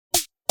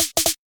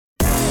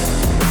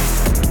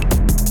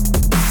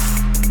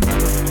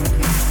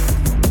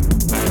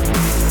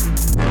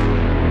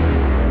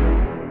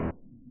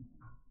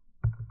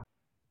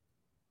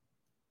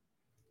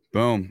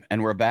Boom.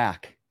 And we're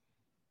back.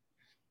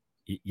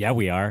 Yeah,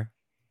 we are.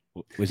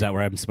 Was that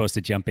where I'm supposed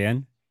to jump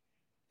in?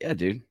 Yeah,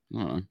 dude.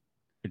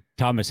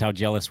 Thomas, how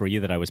jealous were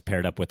you that I was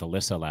paired up with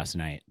Alyssa last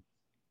night?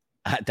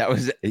 That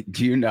was,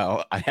 do you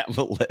know, I have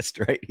a list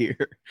right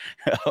here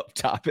of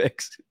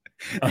topics.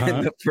 Uh And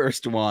huh. the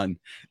first one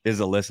is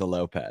Alyssa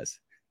Lopez.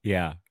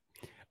 Yeah.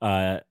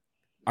 Uh,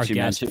 our She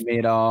guest. mentioned me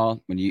at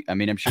all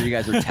when I'm sure you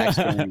guys were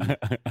texting.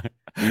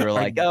 You were our,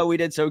 like, oh, we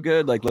did so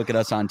good. Like, look at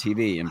us on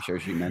TV. I'm sure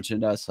she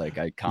mentioned us. Like,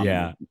 I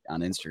commented yeah.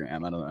 on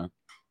Instagram. I don't know.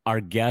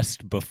 Our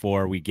guest,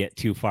 before we get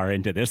too far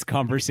into this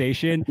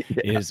conversation,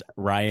 Yeah. is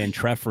Ryan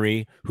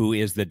Treffery, who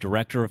is the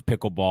director of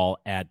pickleball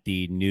at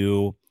the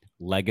new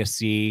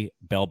Legacy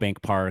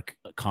Bellbank Park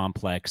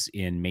complex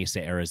in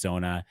Mesa,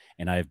 Arizona.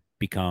 And I've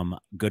become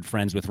good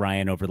friends with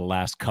Ryan over the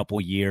last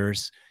couple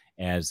years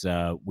as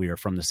we are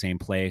from the same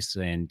place.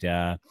 And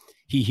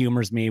he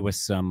humors me with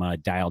some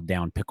dialed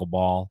down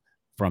pickleball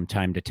from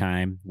time to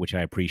time, which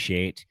I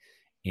appreciate.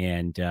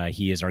 And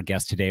he is our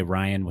guest today.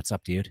 Ryan, what's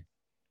up, dude?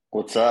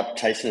 What's up?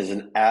 Tyson is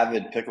an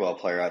avid pickleball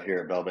player out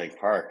here at Bellbank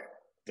Park.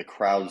 The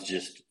crowds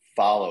just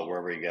follow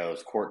wherever he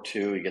goes. Court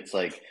two, he gets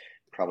like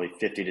probably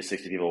 50 to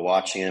 60 people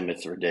watching him.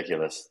 It's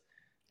ridiculous.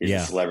 He's a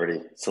Yeah. celebrity.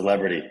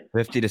 Celebrity.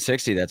 50 to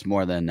 60. That's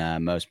more than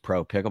most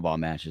pro pickleball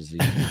matches.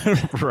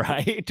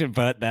 Right.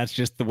 But that's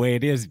just the way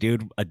it is,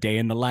 dude. A day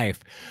in the life.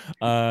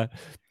 Uh,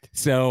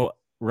 so,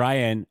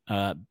 Ryan,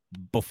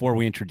 before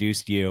we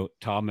introduced you,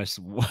 Thomas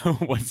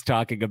was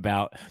talking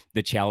about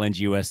the Challenge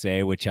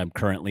USA, which I'm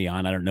currently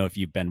on. I don't know if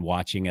you've been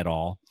watching at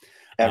all.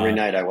 Every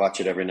night. I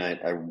watch it every night.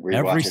 I Every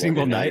rewatch it every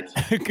single night.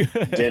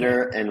 night.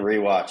 Dinner and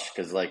rewatch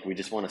because like we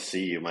just want to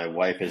see you. My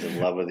wife is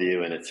in love with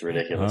you and it's Uh-huh.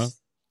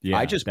 ridiculous. Yeah.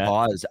 I just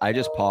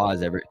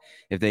pause every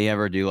if they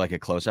ever do like a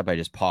close up, I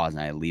just pause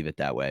and I leave it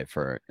that way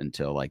for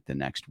until like the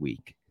next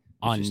week.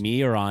 On just,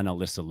 me or on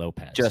Alyssa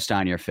Lopez? Just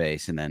on your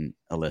face and then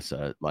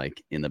Alyssa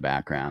like in the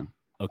background.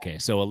 Okay.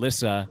 So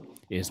Alyssa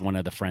is one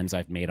of the friends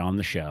I've made on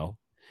the show,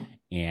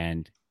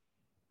 and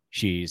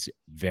she's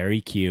very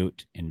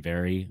cute and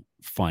very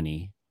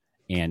funny.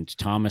 And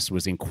Thomas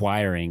was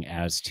inquiring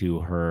as to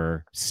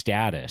her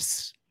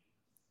status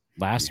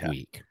last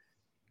week.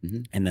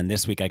 Mm-hmm. And then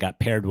this week I got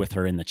paired with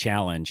her in the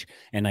challenge,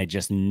 and I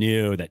just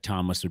knew that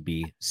Thomas would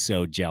be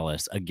so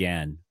jealous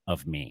again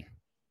of me.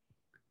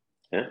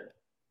 Yeah.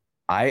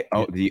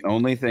 The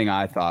only thing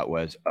I thought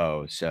was,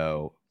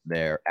 so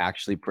they're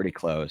actually pretty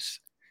close.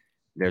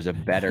 There's a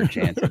better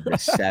chance of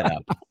this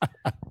setup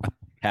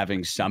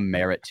having some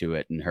merit to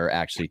it and her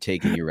actually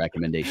taking your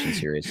recommendation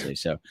seriously.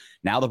 So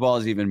now the ball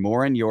is even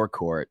more in your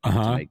court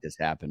to make this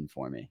happen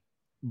for me.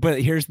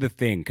 But here's the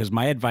thing, because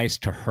my advice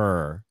to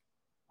her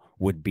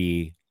would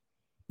be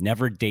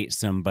never date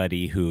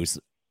somebody who's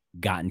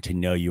gotten to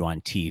know you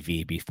on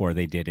TV before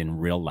they did in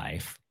real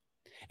life.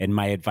 And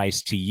my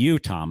advice to you,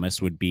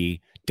 Thomas, would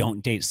be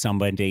don't date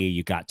somebody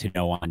you got to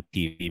know on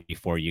TV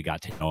before you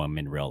got to know them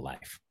in real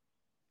life.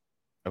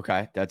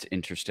 Okay, that's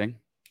interesting.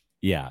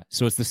 Yeah,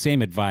 so it's the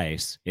same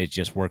advice. It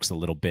just works a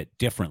little bit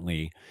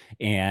differently.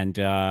 And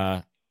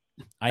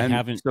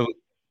haven't. So,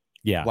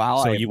 yeah.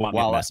 So you want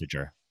me to message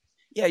her?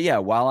 Yeah.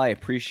 While I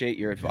appreciate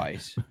your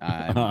advice,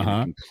 I'm going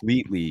to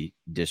completely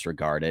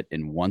disregard it.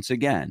 And once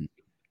again,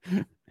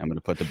 I'm going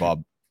to put the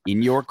ball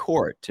in your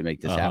court to make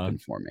this happen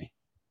for me.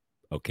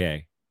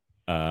 Okay.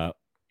 I've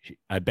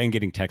been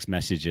getting text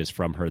messages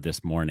from her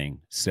this morning.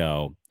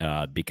 So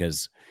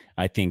because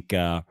I think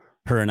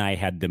her and I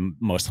had the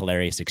most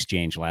hilarious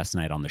exchange last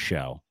night on the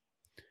show.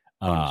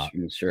 I'm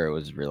sure it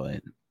was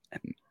really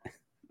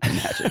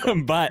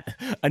but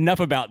enough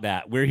about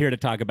that. We're here to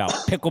talk about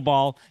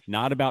pickleball,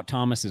 not about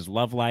Thomas's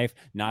love life,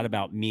 not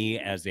about me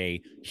as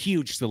a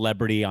huge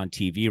celebrity on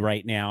TV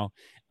right now.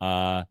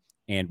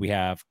 And we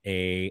have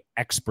a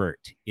expert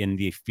in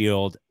the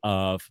field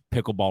of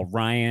pickleball.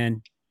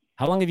 Ryan,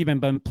 how long have you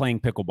been playing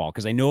pickleball?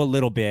 Because I know a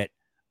little bit,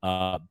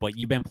 but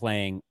you've been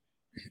playing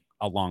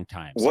a long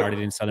time. Started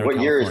in Southern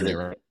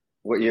California.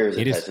 What year is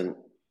it? It is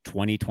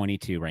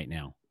 2022 right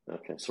now.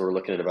 Okay, so we're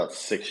looking at about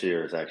 6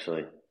 years,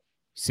 actually.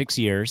 6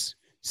 years.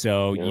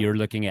 So you're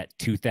looking at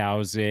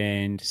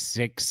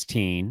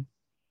 2016.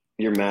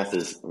 Your math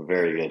is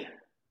very good.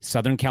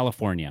 Southern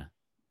California.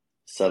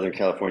 Southern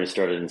California,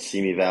 started in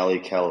Simi Valley,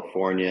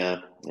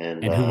 California.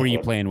 And who were you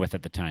playing with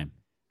at the time?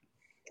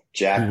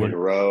 Jack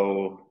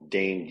Monroe,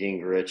 Dane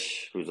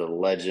Gingrich, who's a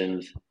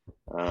legend.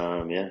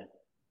 Yeah.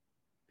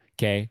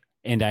 Okay.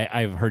 And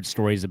I've heard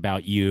stories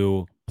about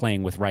you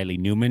playing with Riley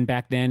Newman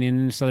back then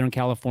in Southern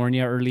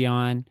California early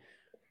on.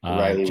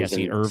 Riley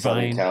Jesse was in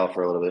Southern Irvine. Cal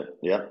for a little bit.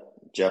 Yep.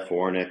 Jeff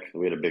Warnick.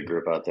 We had a big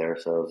group out there,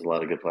 so it was a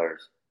lot of good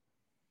players.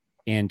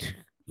 And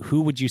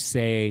who would you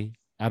say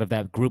out of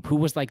that group, who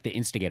was like the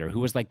instigator?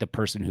 Who was like the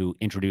person who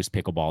introduced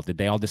pickleball? Did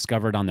they all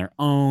discover it on their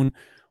own?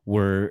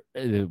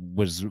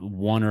 Was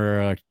one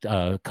or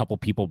a couple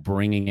people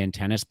bringing in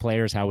tennis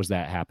players? How was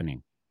that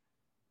happening?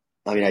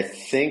 I mean, I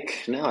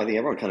think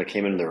everyone kind of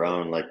came into their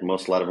own. Like a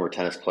lot of them were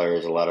tennis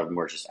players. A lot of them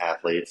were just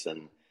athletes.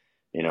 And,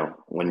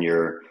 when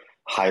you're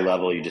high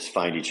level, you just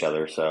find each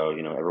other. So,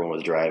 everyone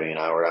was driving an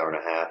hour and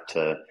a half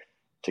to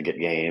to get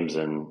games.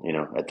 And,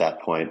 at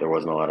that point, there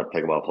wasn't a lot of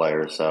pickleball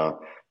players. So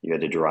you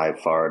had to drive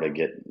far to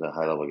get the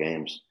high level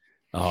games.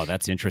 Oh,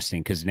 that's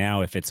interesting. Because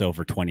now if it's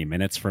over 20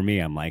 minutes for me,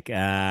 I'm like,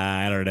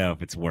 I don't know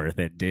if it's worth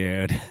it,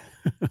 dude.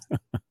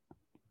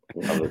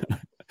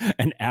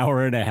 An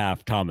hour and a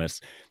half,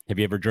 Thomas. Have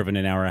you ever driven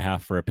an hour and a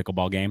half for a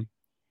pickleball game?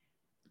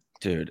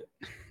 Dude,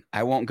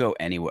 I won't go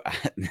anywhere.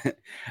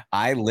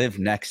 I live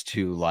next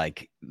to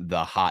like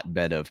the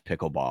hotbed of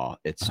pickleball.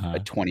 It's a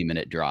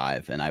 20-minute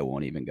drive, and I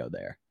won't even go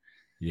there.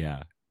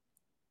 Yeah.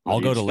 I'll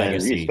go to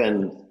Legacy. You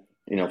spend,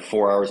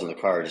 4 hours in the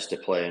car just to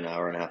play an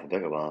hour and a half of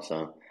pickleball.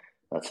 So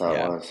that's how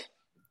it was.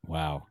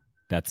 Wow.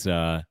 That's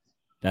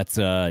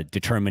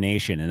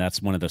determination. And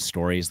that's one of the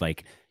stories,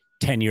 like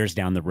 10 years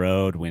down the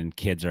road when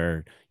kids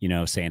are,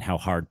 saying how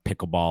hard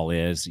pickleball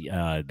is,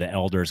 the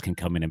elders can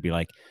come in and be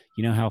like,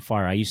 you know how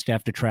far I used to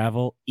have to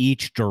travel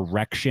each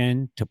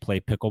direction to play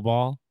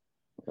pickleball?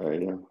 There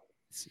you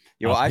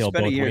go. I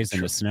spent a year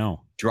in the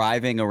snow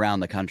driving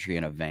around the country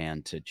in a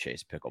van to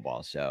chase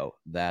pickleball. So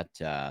that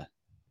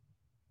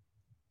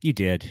you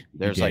did.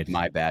 There's like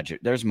my badge.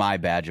 There's my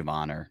badge of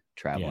honor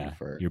traveling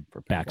for your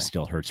for back pickleball.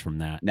 still hurts from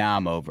that. Now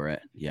I'm over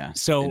it. Yeah.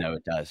 So I know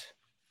it does.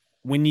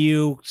 When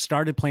you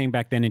started playing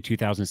back then in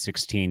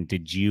 2016,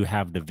 did you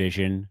have the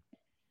vision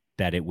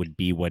that it would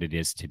be what it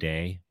is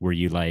today? Were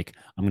you like,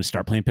 I'm going to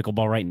start playing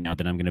pickleball right now,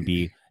 then I'm going to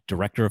be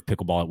director of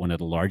pickleball at one of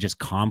the largest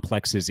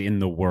complexes in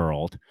the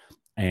world,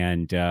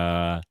 and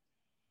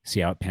see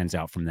how it pans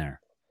out from there?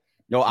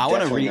 No, I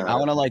want to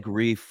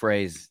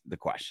rephrase the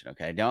question.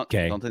 Okay. Don't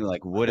think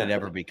like, would it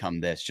ever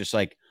become this? Just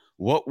like,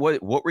 what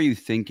were you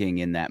thinking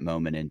in that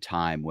moment in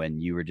time when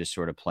you were just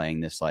sort of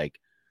playing this like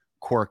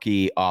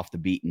quirky off the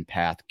beaten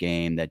path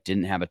game that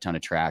didn't have a ton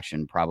of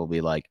traction,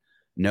 probably like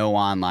no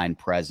online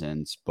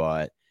presence,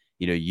 but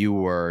you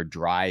were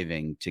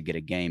driving to get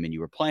a game and you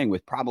were playing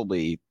with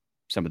probably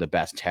some of the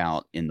best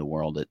talent in the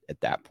world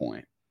at that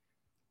point?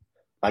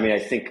 I mean, I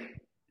think,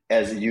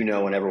 as you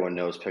know, and everyone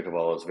knows,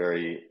 pickleball is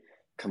very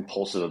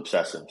compulsive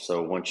obsessive.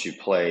 So once you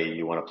play,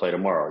 you want to play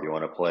tomorrow, you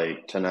want to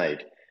play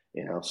tonight,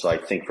 so I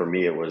think for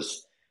me, it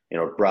was,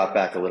 it brought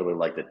back a little bit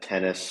like the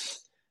tennis,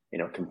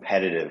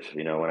 competitive,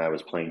 when I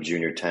was playing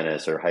junior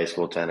tennis or high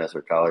school tennis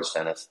or college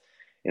tennis,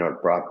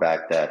 it brought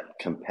back that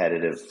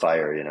competitive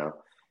fire,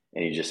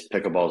 and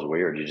pickleball is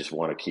weird. You just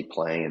want to keep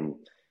playing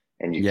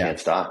and you can't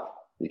stop.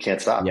 You can't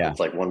stop. Yeah.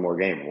 It's like one more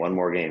game.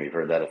 You've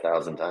heard that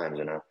 1,000 times,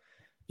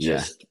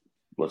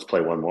 let's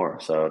play one more.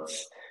 So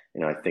it's,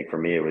 I think for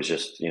me, it was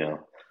just, an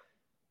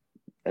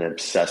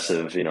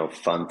obsessive,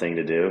 fun thing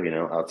to do,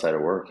 outside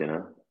of work,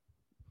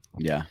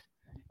 Yeah.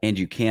 And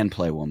you can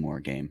play one more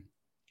game.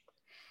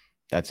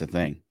 That's the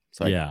thing. It's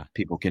like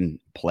people can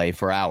play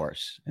for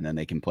hours and then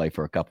they can play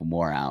for a couple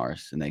more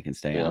hours and they can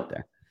stay out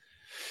there.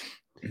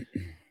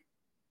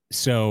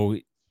 So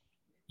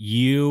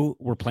you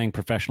were playing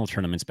professional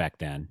tournaments back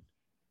then.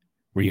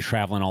 Were you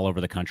traveling all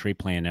over the country,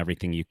 playing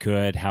everything you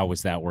could? How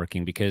was that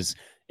working? Because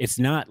it's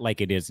not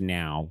like it is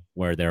now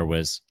where there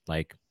was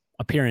like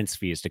appearance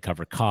fees to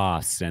cover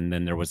costs. And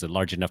then there was a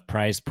large enough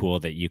prize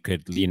pool that you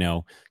could,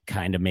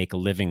 kind of make a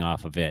living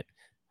off of it.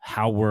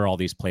 How were all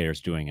these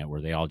players doing it?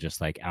 Were they all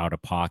just like out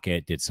of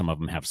pocket? Did some of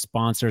them have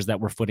sponsors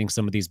that were footing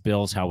some of these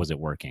bills? How was it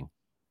working?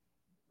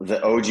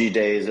 The OG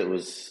days, it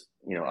was,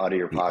 out of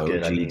your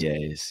pocket. OG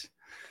days.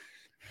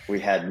 We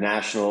had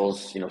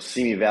nationals,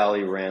 Simi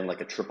Valley ran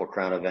like a Triple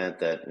Crown event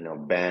that,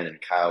 Ben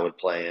and Kyle would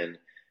play in.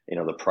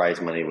 The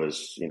prize money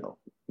was,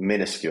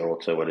 minuscule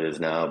to what it is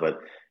now, but,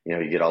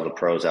 you get all the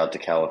pros out to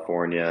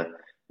California.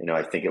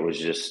 I think it was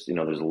just,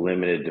 there's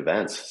limited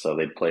events. So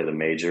they'd play the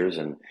majors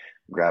and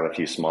grab a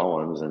few small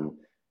ones and,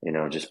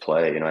 just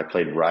play. I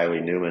played Riley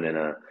Newman in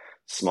a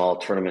small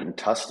tournament in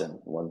Tustin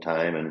one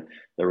time and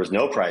there was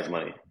no prize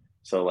money.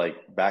 So like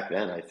back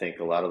then, I think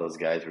a lot of those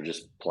guys were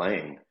just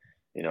playing,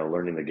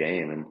 learning the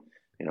game.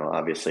 And,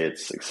 obviously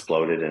it's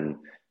exploded and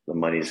the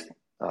money's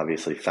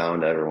obviously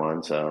found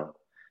everyone. So,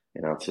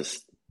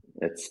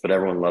 but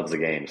everyone loves the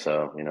game.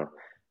 So,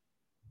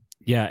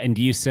 Yeah. And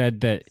you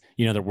said that,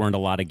 there weren't a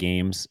lot of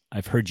games.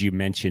 I've heard you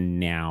mention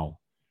now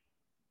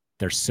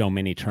there's so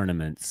many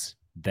tournaments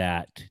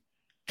that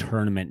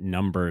tournament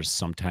numbers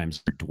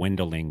sometimes are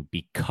dwindling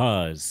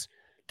because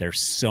there's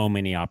so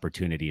many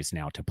opportunities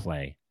now to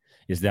play.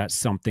 Is that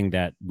something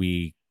that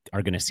we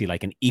are going to see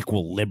like an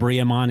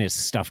equilibrium on? Is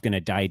stuff going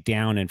to die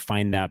down and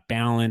find that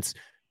balance?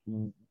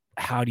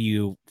 How do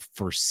you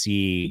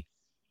foresee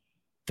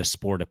the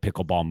sport of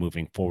pickleball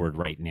moving forward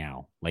right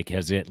now? Like,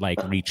 has it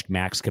like reached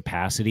max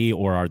capacity,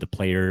 or are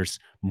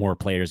more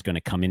players going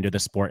to come into the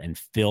sport and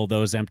fill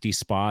those empty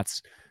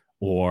spots?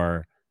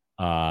 Or,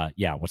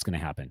 what's going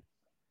to happen?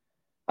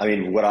 I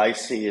mean, what I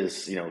see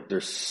is,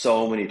 there's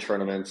so many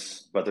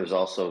tournaments, but there's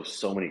also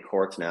so many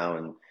courts now.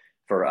 And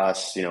for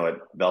us, at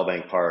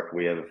Bellbank Park,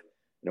 we have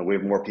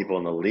more people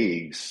in the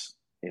leagues,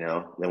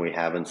 than we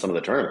have in some of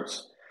the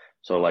tournaments.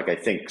 So like, I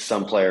think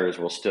some players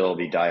will still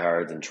be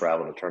diehards and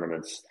travel to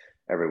tournaments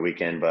every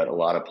weekend, but a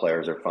lot of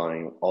players are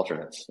finding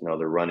alternates.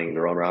 They're running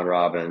their own round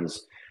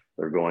robins.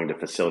 They're going to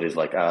facilities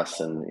like us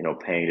and,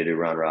 paying to do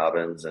round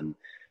robins. And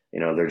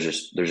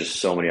there's just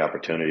so many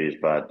opportunities,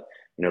 but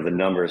the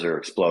numbers are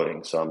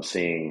exploding. So I'm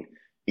seeing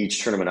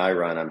each tournament I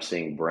run, I'm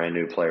seeing brand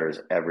new players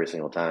every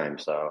single time.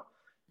 So,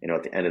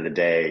 at the end of the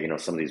day,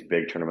 some of these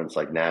big tournaments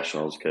like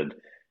nationals could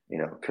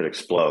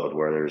explode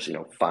where there's,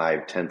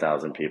 5,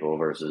 10,000 people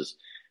versus,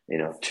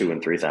 2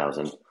 and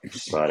 3,000.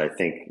 But I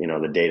think,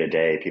 the day to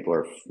day people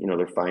are,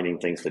 they're finding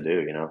things to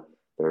do,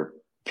 they're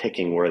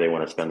picking where they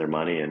want to spend their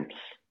money. And,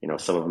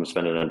 some of them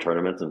spend it on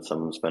tournaments and some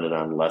of them spend it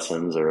on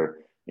lessons or,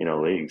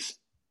 leagues.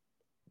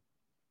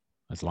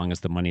 As long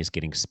as the money is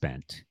getting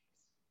spent.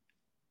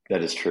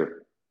 That is true.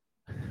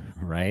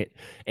 Right.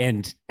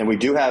 And we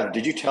do have,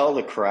 did you tell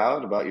the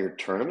crowd about your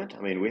tournament?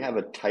 I mean, we have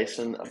a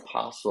Tyson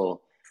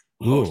Apostle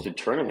hosted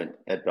tournament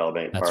at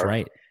Bellbank Park. That's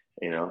right.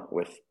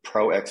 With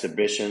pro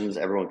exhibitions.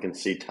 Everyone can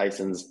see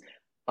Tyson's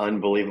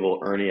unbelievable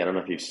Ernie. I don't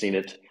know if you've seen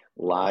it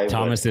live.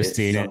 Thomas has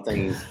seen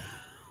it.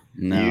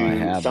 No, I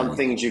haven't. Some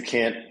things you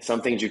can't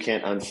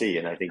unsee.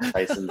 And I think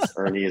Tyson's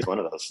Ernie is one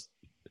of those.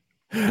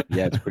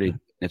 Yeah,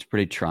 it's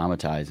pretty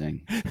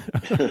traumatizing.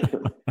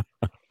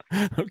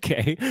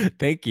 Okay,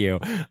 thank you.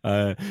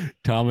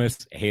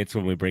 Thomas hates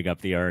when we bring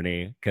up the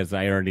Ernie because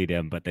I Ernied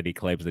him, but then he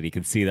claims that he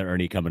can see the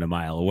Ernie coming a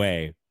mile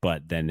away.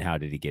 But then how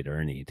did he get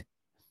Ernied?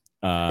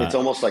 It's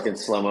almost like in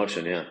slow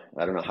motion. Yeah,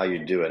 I don't know how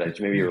you do it.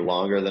 Maybe you're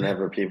longer than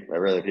other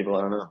people.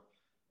 I don't know.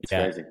 It's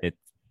crazy.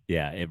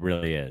 It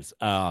really is.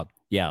 Yeah,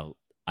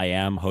 I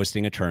am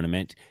hosting a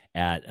tournament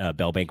at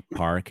Bellbank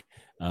Park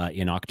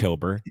in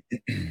October,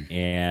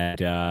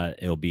 and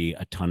it'll be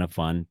a ton of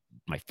fun.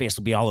 My face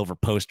will be all over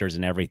posters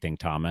and everything.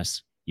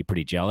 Thomas, you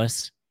pretty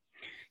jealous?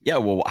 Yeah.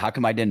 Well, how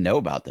come I didn't know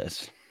about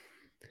this?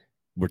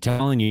 We're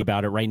telling you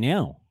about it right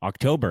now.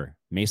 October,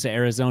 Mesa,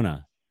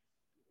 Arizona.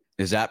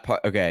 Is that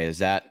part? Okay. Is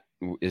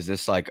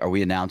this like, are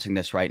we announcing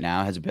this right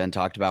now? Has it been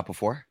talked about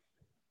before?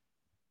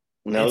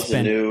 No,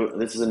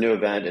 this is a new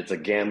event. It's a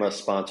GAMA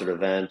sponsored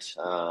event.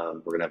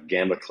 We're going to have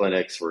GAMA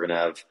clinics. We're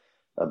going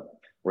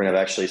to have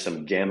actually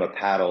some GAMA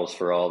paddles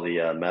for all the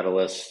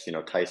medalists.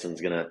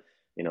 Tyson's going to,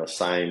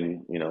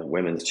 sign,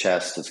 women's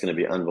chest. It's going to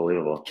be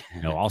unbelievable.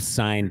 No, I'll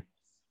sign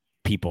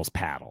people's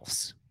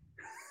paddles.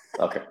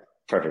 Okay,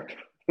 perfect.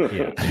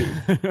 Yeah.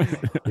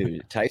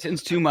 Dude,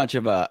 Tyson's too much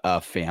of a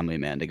family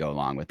man to go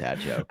along with that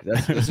joke.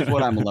 This is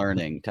what I'm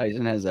learning.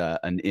 Tyson has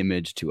an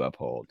image to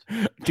uphold.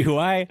 Do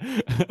I?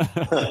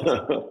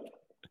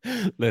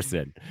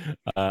 Listen,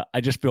 I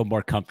just feel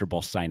more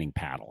comfortable signing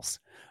paddles.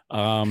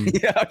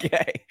 Yeah,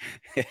 okay.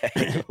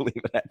 We'll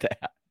leave it at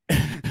that.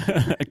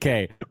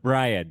 Okay,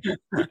 Ryan.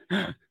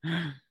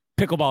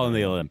 Pickleball in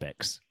the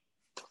Olympics.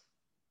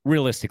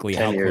 Realistically,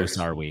 how close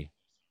are we?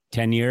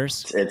 10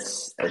 years?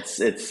 It's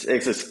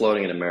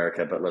exploding in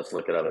America, but let's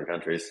look at other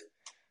countries.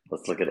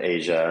 Let's look at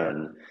Asia,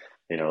 and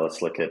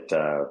let's look at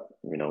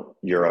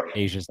Europe.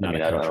 Asia's not a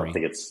country. I don't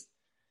think it's.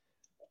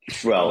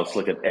 Well, let's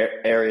look at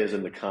areas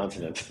in the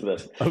continent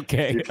that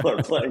people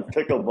are playing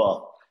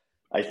pickleball.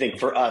 I think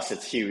for us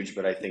it's huge,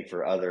 but I think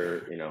for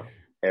other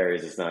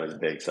areas it's not as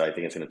big. So I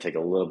think it's going to take a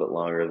little bit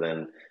longer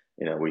than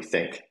we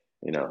think.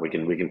 We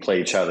can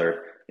play each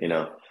other.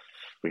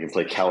 We can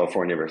play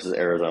California versus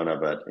Arizona,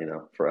 but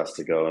for us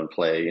to go and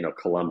play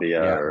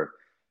Colombia or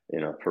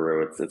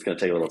Peru, it's going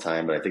to take a little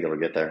time, but I think it'll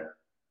get there.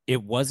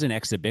 It was an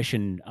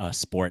exhibition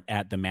sport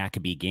at the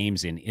Maccabi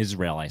Games in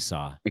Israel. I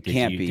saw. It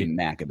can't be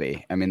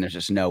Maccabi. I mean, there's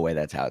just no way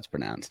that's how it's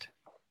pronounced.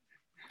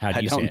 How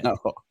do you say it? I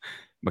don't know.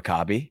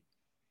 Maccabi.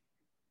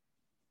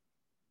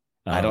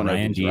 I don't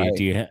Ryan,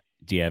 know.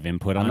 Do you have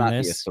input on this? I'm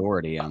not the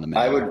authority on the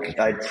matter.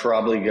 I'd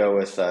probably go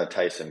with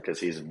Tyson because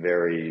he's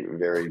very,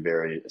 very,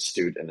 very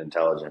astute and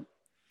intelligent.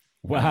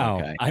 Wow.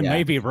 Okay. I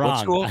may be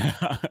wrong.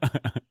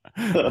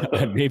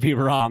 I may be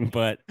wrong,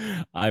 but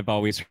I've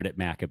always heard it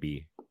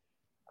Maccabi.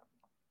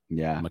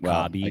 Yeah. Maccabi.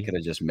 Well, I could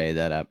have just made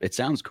that up. It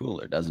sounds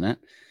cooler, doesn't it?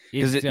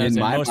 Because in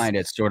my mind,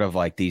 it's sort of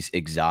like these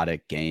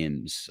exotic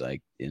games,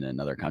 like in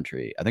another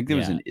country. I think it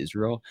was in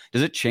Israel.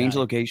 Does it change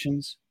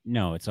locations?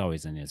 No, it's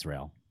always in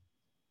Israel.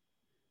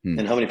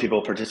 And how many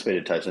people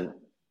participated, Tyson?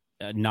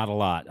 Not a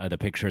lot. The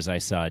pictures I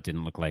saw, it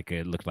looked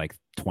like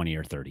 20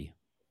 or 30.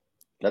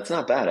 That's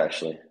not bad,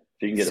 actually.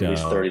 If you can get at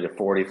least 30 to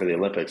 40 for the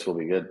Olympics, we'll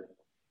be good.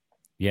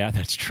 Yeah,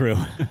 that's true.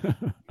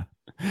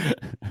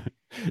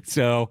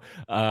 So,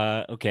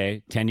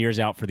 10 years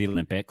out for the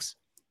Olympics.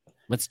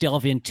 Let's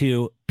delve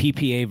into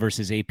PPA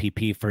versus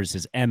APP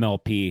versus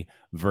MLP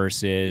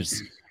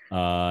versus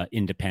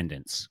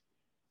independence.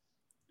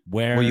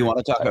 Well, you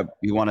want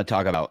to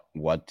talk about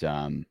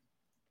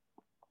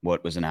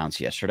what was announced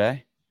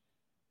yesterday.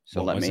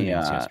 So let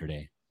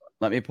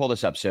me pull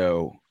this up.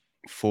 So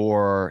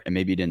and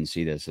maybe you didn't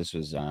see this. This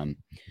was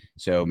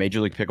so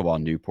Major League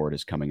Pickleball Newport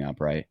is coming up,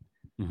 right?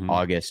 Mm-hmm.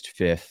 August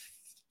 5th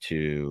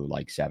to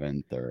like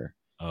 7th, or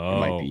it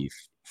might be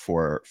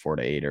 4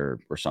 to 8 or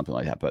something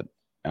like that. But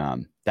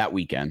that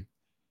weekend,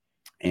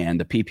 and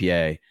the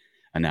PPA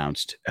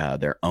announced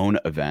their own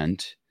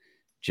event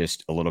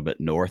just a little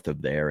bit north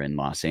of there in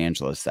Los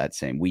Angeles that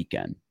same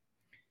weekend.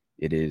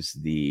 It is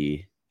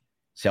the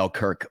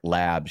Selkirk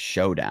Labs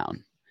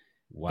Showdown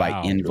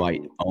by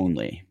invite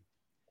only.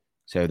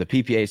 So the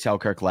PPA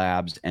Selkirk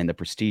Labs and the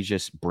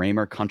prestigious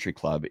Braemar Country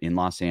Club in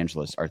Los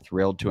Angeles are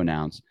thrilled to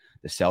announce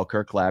the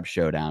Selkirk Lab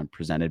Showdown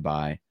presented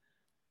by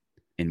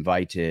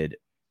Invited.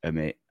 I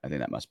think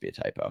that must be a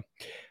typo.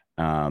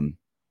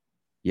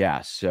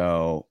 Yeah.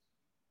 So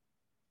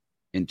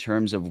in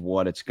terms of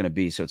what it's going to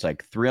be, so it's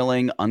like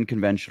thrilling,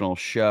 unconventional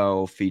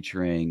show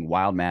featuring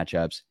wild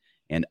matchups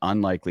and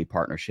unlikely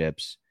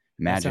partnerships.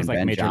 Imagine sounds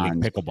like Major League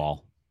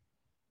Pickleball.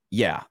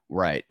 Yeah,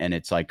 right. And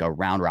it's like a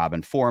round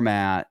robin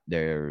format.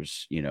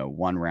 There's,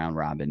 one round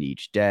robin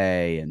each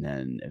day. And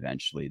then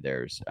eventually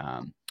there's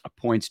a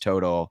points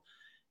total.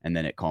 And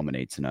then it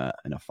culminates in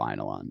a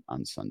final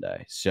on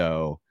Sunday.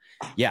 So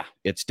yeah,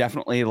 it's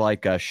definitely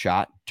like a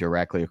shot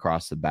directly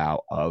across the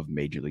bow of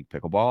Major League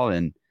Pickleball.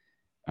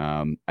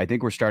 And I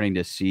think we're starting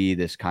to see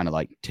this kind of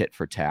like tit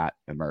for tat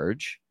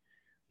emerge,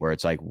 where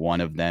it's like one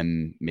of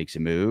them makes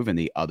a move and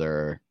the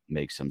other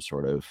makes some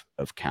sort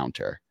of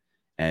counter.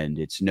 And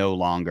it's no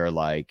longer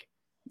like,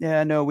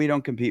 yeah, no, we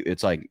don't compete.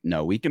 It's like,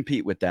 no, we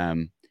compete with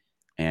them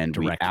and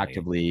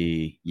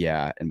directly.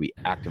 we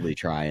actively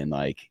try and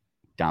like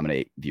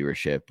dominate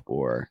viewership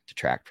or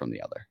detract from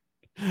the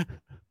other.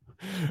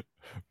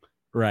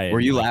 Right. Were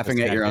you laughing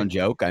at your own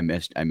joke? I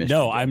missed.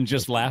 No, I'm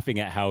just laughing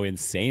at how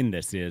insane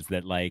this is,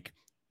 that like,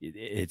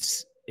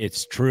 it's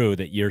true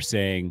that you're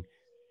saying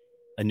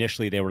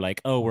initially they were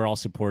like, oh, we're all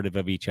supportive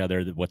of each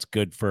other. What's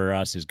good for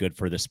us is good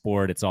for the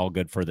sport. It's all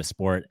good for the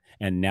sport.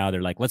 And now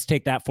they're like, let's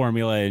take that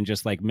formula and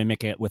just like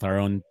mimic it with our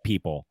own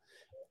people.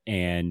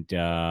 And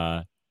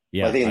yeah,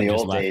 well, I think in the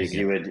old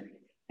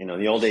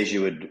days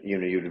you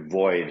would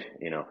avoid,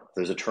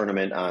 there's a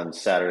tournament on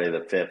Saturday the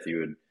 5th,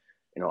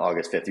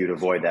 August 5th, you'd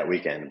avoid that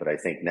weekend. But I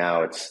think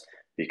now it's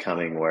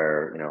becoming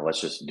where,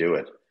 let's just do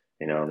it.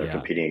 They're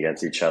competing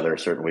against each other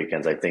certain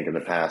weekends. I think in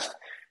the past,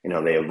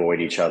 they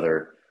avoid each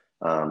other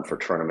for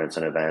tournaments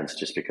and events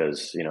just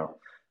because,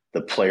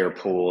 the player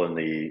pool and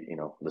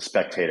the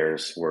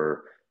spectators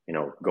were,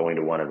 going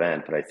to one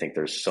event. But I think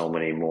there's so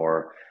many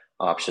more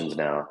options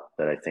now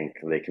that I think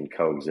they can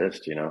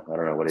coexist. I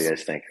don't know. What do you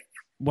guys think?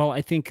 Well,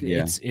 I think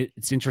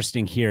it's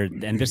interesting here.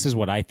 And this is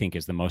what I think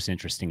is the most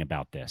interesting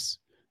about this,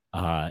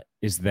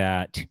 is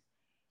that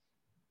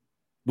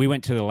we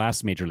went to the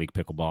last Major League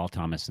Pickleball,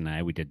 Thomas and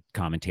I, we did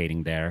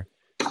commentating there.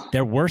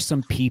 There were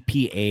some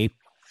PPA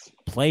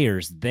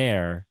players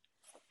there.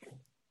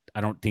 I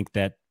don't think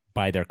that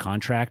by their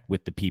contract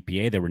with the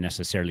PPA, they were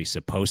necessarily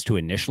supposed to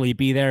initially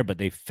be there, but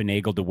they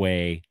finagled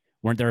away.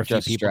 Weren't there a few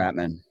people?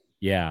 Stratman.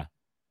 Yeah.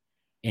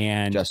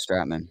 And just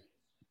Stratman.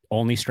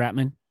 Only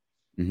Stratman?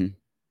 Mm-hmm.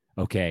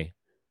 Okay.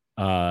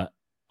 I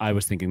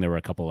was thinking there were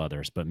a couple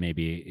others, but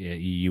maybe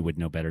you would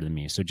know better than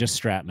me. So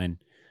just Stratman.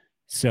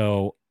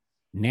 So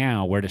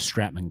now where does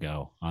Stratman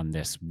go on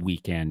this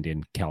weekend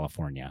in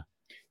California?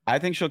 I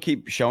think she'll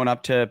keep showing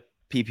up to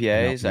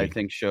PPAs. I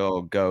think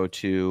she'll go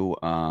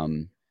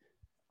to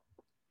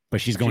but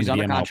she's going to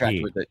under the contract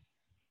MLP. with it.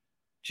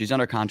 She's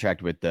under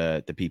contract with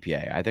the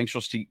PPA. I think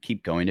she'll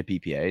keep going to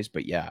PPAs,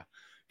 but yeah,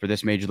 for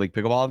this Major League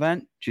Pickleball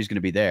event, she's going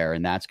to be there,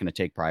 and that's going to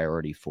take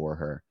priority for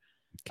her.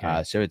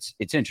 Okay. So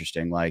it's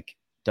interesting. Like,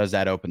 does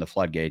that open the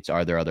floodgates?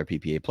 Are there other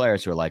PPA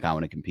players who are like, I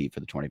want to compete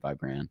for the 25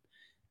 grand?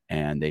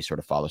 And they sort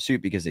of follow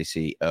suit because they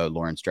see, oh,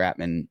 Lauren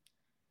Stratman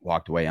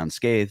walked away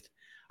unscathed.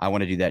 I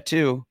want to do that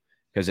too,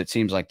 because it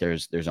seems like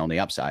there's only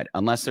upside,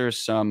 unless there's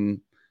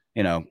some,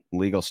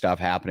 legal stuff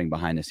happening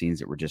behind the scenes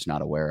that we're just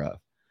not aware of.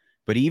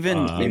 But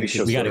even maybe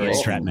we got to get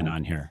Stratman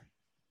on here.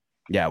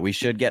 Yeah, we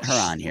should get her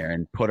on here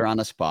and put her on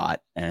the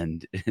spot.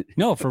 And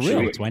no, for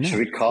real. Why not? Should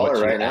we call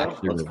her right now?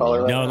 Let's call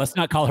her. No, let's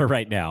not call her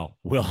right now.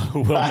 We'll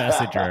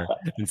message her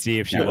and see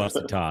if she wants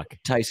to talk.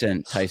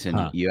 Tyson,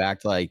 you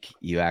act like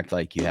you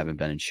haven't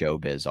been in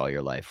showbiz all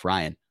your life.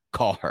 Ryan,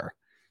 call her.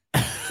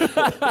 put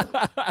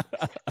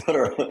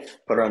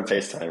her on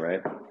FaceTime,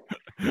 right?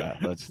 Yeah,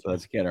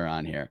 let's get her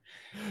on here,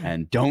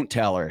 and don't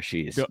tell her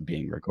she's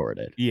being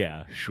recorded.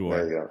 Yeah, sure.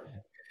 There you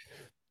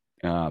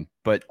go.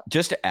 But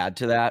just to add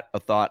to that, a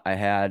thought I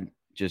had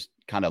just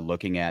kind of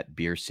looking at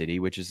Beer City,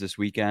 which is this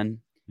weekend,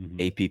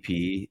 APP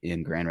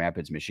in Grand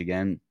Rapids,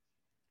 Michigan,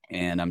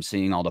 and I'm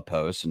seeing all the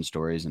posts and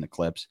stories and the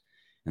clips,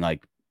 and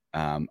like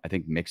I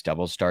think mixed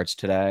doubles starts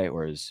today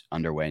or is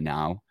underway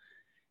now.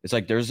 It's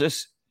like there's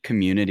this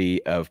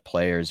community of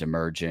players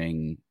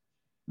emerging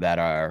that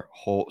are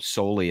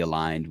solely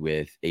aligned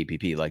with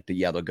APP. Like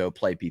they'll go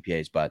play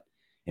PPAs, but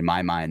in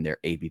my mind, they're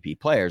APP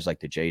players like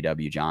the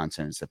JW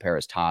Johnsons, the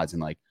Paris Todds,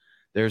 and like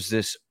there's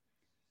this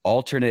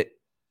alternate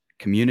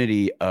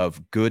community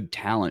of good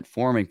talent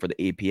forming for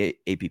the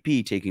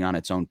APP taking on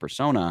its own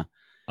persona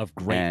of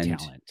great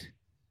talent.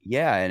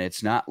 Yeah, and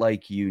it's not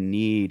like you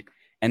need,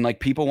 and like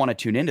people want to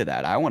tune into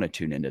that. I want to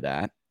tune into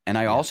that, and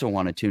I also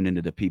want to tune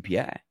into the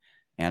PPA,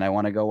 and I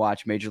want to go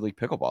watch Major League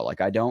Pickleball. Like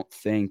I don't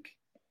think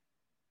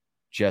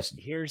just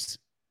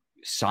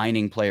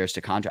signing players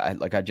to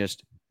contract.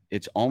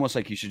 It's almost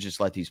like you should just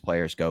let these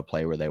players go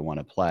play where they want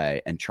to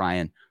play and try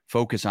and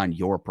focus on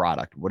your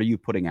product. What are you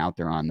putting out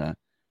there on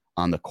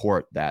the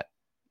court that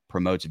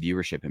promotes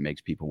viewership and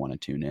makes people want to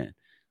tune in?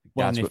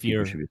 That's what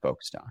people should be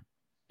focused on.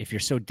 if you're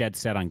so dead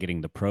set on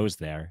getting the pros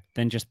there,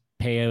 then just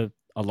pay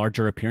a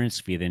larger appearance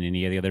fee than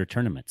any of the other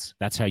tournaments.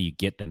 That's how you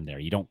get them there.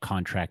 You don't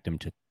contract them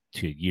to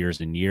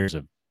years and years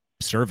of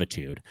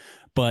servitude.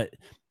 But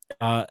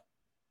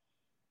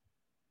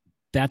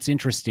that's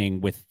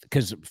interesting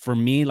because for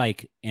me,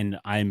 like, and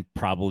I'm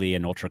probably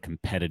an ultra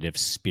competitive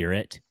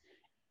spirit.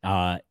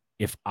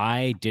 If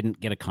I didn't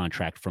get a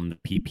contract from the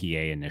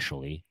PPA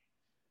initially,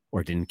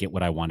 or didn't get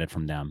what I wanted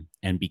from them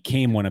and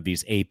became one of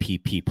these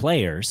APP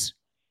players,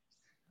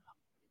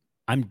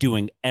 I'm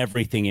doing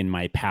everything in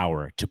my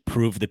power to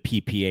prove the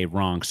PPA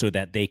wrong so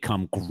that they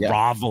come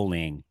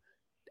groveling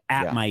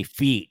at my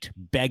feet,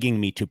 begging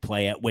me to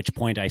play, at which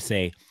point I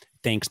say,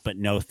 thanks, but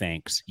no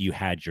thanks. You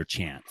had your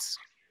chance.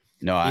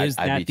 No, I'd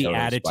be the totally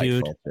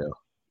attitude? Too.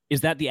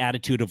 Is that the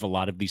attitude of a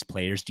lot of these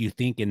players? Do you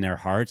think in their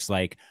hearts,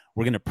 like,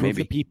 we're going to prove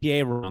the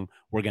PPA wrong,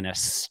 we're going to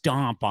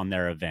stomp on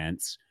their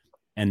events,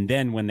 and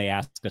then when they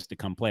ask us to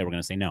come play, we're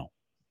going to say no?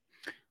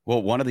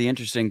 Well, one of the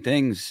interesting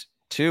things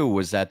too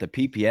was that the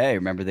PPA,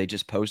 remember, they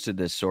just posted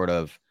this sort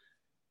of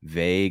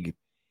vague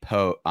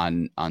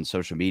on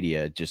social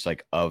media, just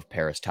like of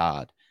Paris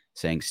Todd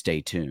saying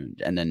stay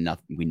tuned, and then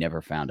nothing. We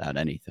never found out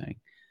anything.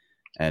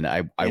 And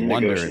I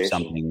wonder if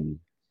something.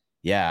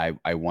 Yeah,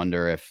 I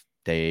wonder if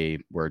they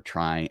were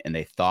trying and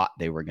they thought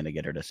they were going to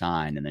get her to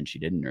sign, and then she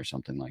didn't, or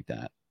something like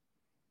that.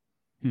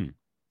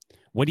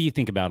 What do you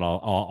think about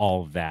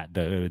all of that?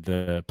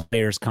 The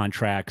players'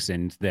 contracts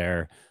and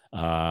their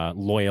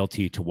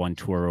loyalty to one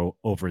tour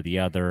over the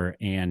other,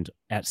 and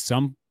in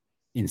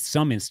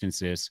some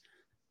instances,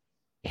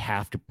 they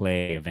have to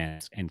play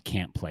events and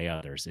can't play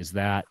others. Is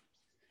that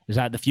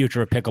the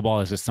future of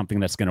pickleball? Is this something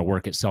that's going to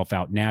work itself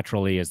out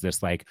naturally? Is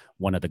this like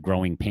one of the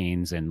growing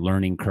pains and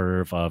learning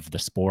curve of the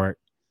sport?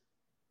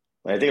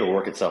 I think it'll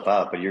work itself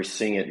out, but you're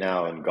seeing it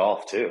now in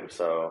golf too.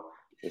 So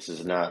this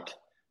is not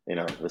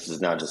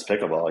just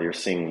pickleball. You're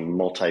seeing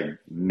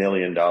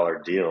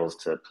multi-million-dollar deals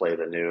to play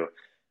the new,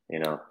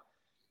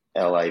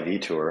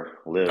 LIV tour.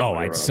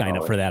 I'd sign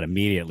up for that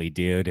immediately,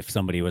 dude. If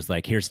somebody was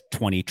like, "Here's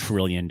 $20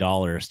 trillion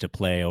to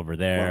play over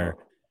there,"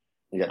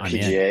 you got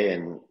PGA,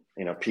 and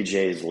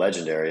PGA is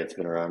legendary. It's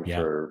been around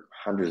for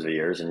hundreds of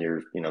years, and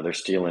they're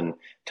stealing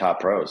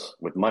top pros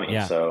with money.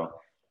 Yeah. So,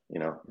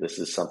 this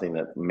is something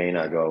that may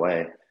not go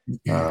away.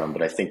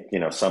 But I think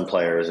some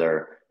players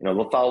are,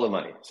 they'll follow the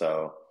money.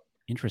 So.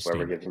 Interesting.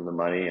 Whoever gives them the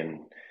money, and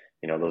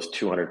those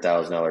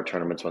 $200,000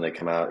 tournaments when they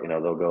come out,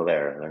 they'll go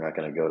there. They're not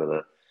going to go to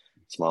the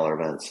smaller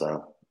events.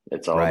 So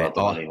it's all about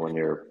the money when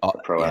you're a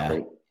pro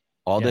athlete.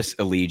 All this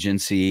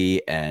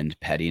allegiancy and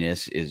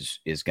pettiness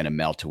is going to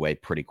melt away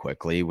pretty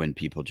quickly when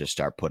people just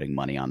start putting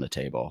money on the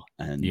table.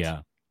 And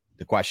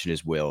the question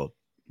is, will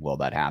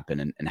that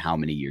happen, and how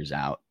many years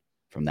out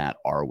from that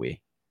are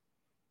we?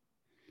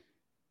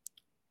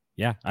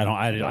 Yeah, I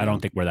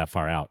don't think we're that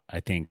far out. I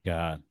think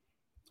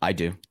I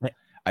do.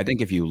 I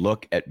think if you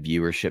look at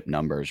viewership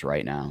numbers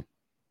right now,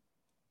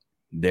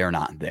 they're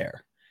not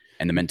there.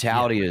 And the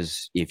mentality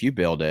is, if you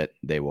build it,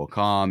 they will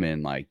come,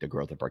 and like the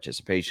growth of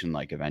participation,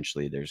 like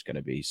eventually there's going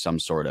to be some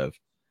sort of,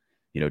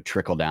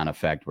 trickle down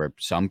effect where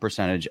some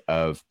percentage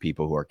of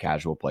people who are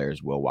casual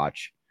players will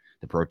watch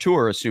the Pro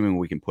Tour, assuming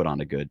we can put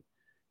on a good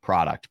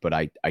product. But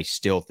I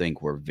still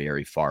think we're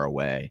very far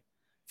away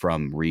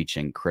from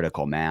reaching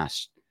critical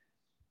mass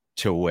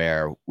to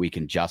where we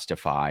can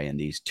justify in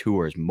these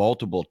tours,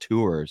 multiple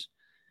tours,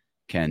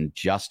 can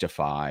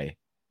justify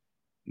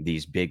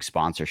these big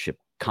sponsorship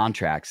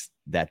contracts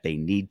that they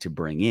need to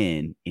bring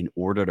in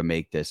order to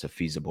make this a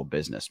feasible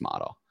business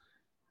model.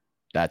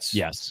 That's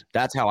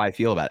how I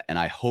feel about it. And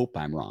I hope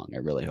I'm wrong. I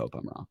really hope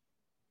I'm wrong.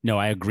 No,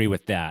 I agree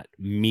with that.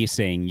 Me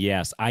saying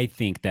yes, I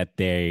think that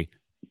the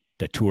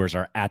tours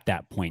are at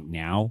that point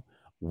now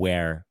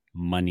where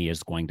money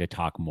is going to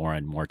talk more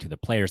and more to the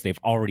players. They've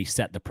already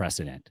set the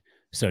precedent.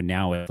 So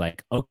now it's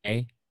like,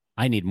 okay,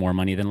 I need more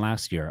money than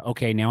last year.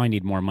 Okay, now I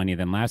need more money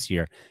than last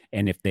year.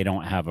 And if they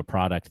don't have a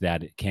product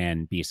that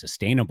can be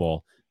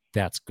sustainable,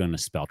 that's going to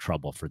spell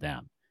trouble for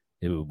them,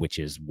 which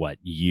is what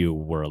you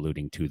were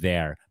alluding to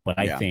there. But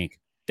I think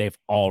they've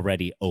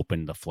already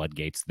opened the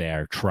floodgates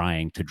there,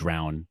 trying to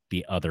drown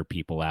the other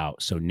people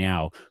out. So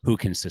now who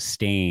can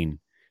sustain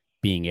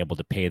being able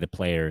to pay the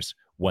players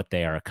what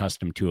they are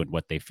accustomed to and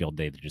what they feel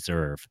they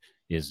deserve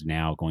is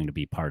now going to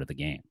be part of the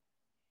game.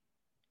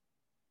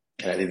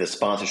 And I think the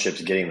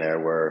sponsorship's getting there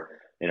where,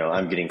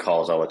 I'm getting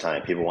calls all the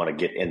time. People want to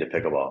get into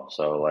pickleball.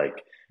 So like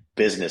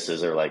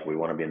businesses are like, we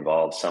want to be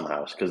involved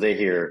somehow, because they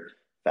hear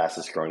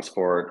fastest growing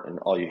sport, and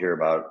all you hear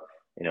about,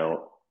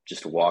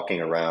 just walking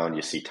around,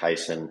 you see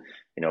Tyson,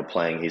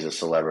 playing, he's a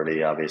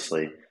celebrity,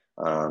 obviously.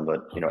 But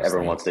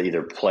everyone wants to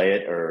either play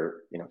it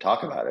or,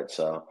 talk about it.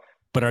 So,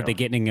 but are they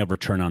getting a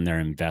return on their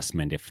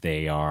investment if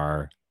they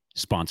are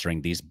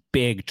sponsoring these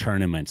big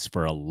tournaments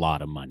for a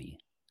lot of money?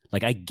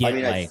 Like I get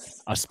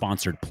a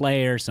sponsored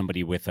player,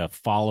 somebody with a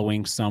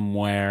following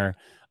somewhere,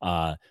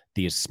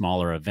 these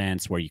smaller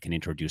events where you can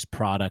introduce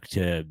product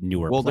to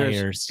newer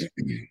players.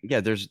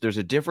 There's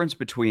a difference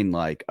between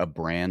like a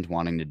brand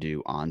wanting to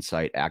do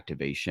on-site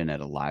activation at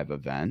a live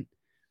event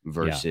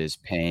versus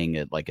paying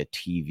it like a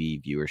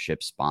TV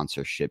viewership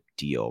sponsorship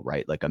deal,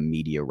 right? Like a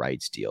media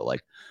rights deal.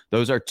 Like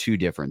those are two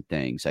different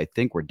things. I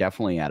think we're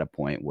definitely at a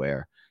point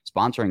where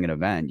sponsoring an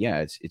event, yeah,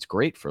 it's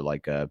great for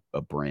like a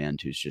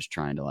brand who's just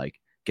trying to like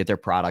get their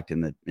product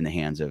in the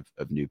hands of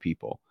new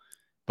people.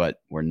 But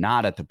we're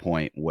not at the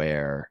point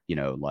where, you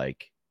know,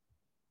 like,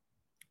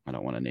 I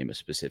don't want to name a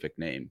specific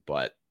name,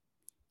 but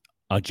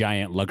a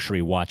giant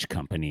luxury watch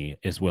company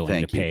is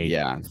willing to pay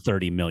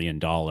 $30 million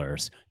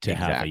to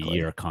have a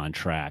year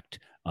contract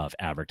of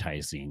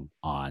advertising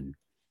on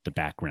the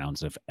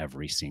backgrounds of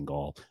every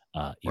single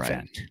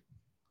event.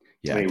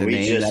 Yeah, I mean, the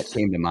name that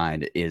came to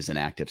mind is an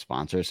active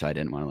sponsor, so I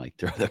didn't want to like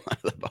throw them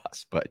under the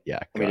bus. But yeah,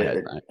 go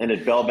ahead. And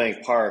at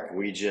Bellbank Park,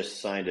 we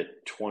just signed a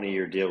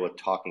 20-year deal with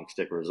Talking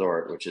Stick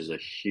Resort, which is a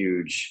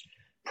huge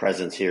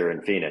presence here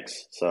in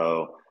Phoenix.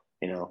 So,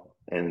 you know,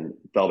 and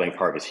Bellbank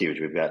Park is huge.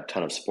 We've got a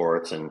ton of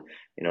sports, and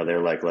you know,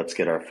 they're like, let's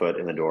get our foot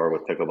in the door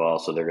with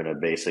pickleball. So they're going to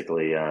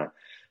basically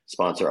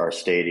sponsor our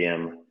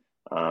stadium.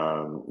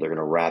 They're going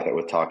to wrap it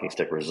with Talking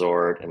Stick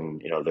Resort,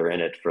 and you know, they're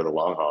in it for the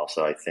long haul.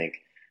 So I think,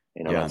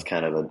 you know, that's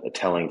kind of a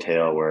telling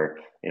tale where,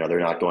 you know, they're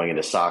not going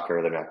into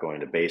soccer, they're not going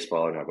to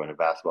baseball, they're not going to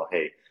basketball.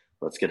 Hey,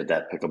 let's get at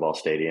that pickleball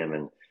stadium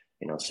and,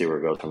 you know, see where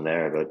it goes from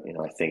there. But, you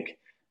know, I think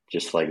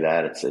just like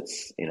that,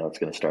 it's you know, it's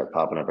going to start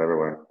popping up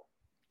everywhere.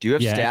 Do you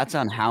have stats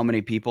on how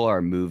many people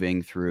are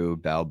moving through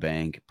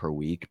Bellbank per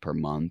week, per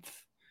month?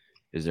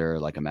 Is there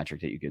like a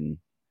metric that you can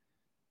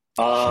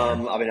I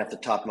mean, off the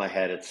top of my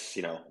head, it's,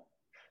 you know,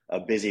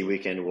 a busy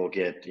weekend we'll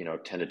get, you know,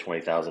 10 to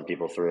 20,000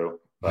 people through.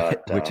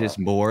 But, which is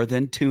more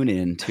than tune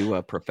in to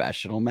a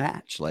professional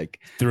match, like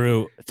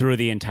through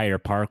the entire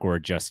park or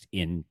just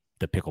in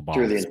the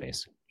pickleball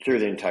space? Through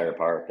the entire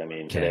park. I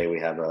mean, today we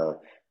have a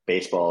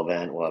baseball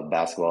event, we'll have a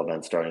basketball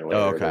event starting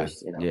later. Oh, okay.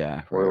 You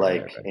know, we're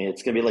like,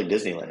 it's gonna be like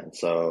Disneyland.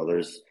 So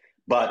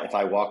but if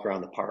I walk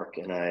around the park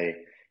and I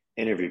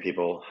interview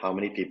people, how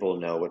many people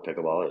know what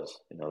pickleball is?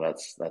 You know,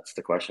 that's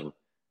the question.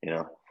 You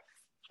know,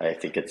 I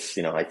think it's,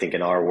 you know, I think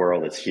in our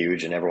world it's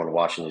huge, and everyone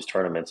watching these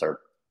tournaments are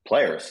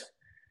players.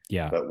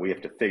 Yeah. But we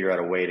have to figure out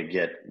a way to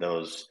get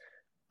those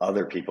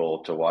other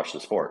people to watch the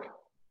sport,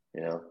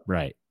 you know?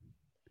 Right.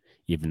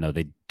 Even though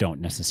they don't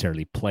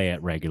necessarily play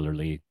it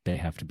regularly, they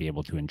have to be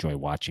able to enjoy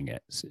watching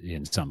it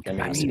in some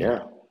capacity.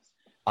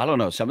 I don't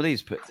know. Some of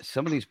these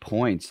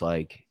points,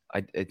 like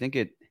I think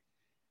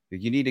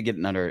you need to get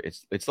under.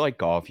 It's like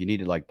golf. You need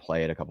to like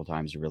play it a couple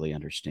times to really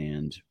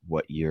understand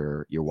what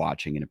you're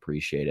watching and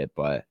appreciate it.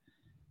 But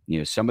you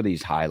know, some of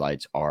these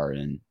highlights are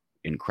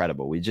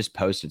incredible. We just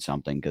posted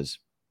something because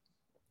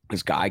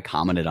this guy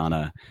commented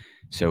on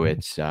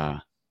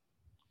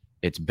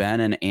it's Ben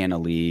and Anna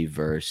Lee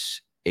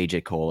versus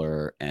AJ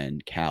Kohler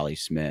and Callie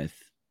Smith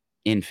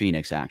in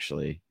Phoenix,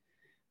 actually,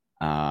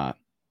 at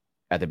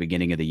the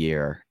beginning of the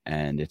year.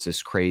 And it's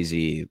this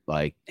crazy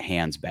like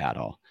hands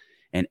battle.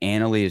 And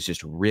Anna Lee is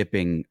just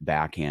ripping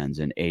backhands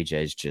and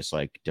AJ's just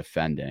like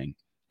defending.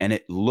 And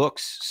it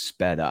looks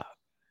sped up.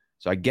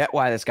 So I get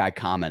why this guy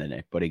commented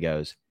it, but he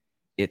goes,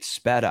 "It's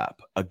sped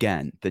up.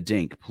 Again, the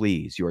dink,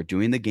 please. You are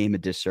doing the game a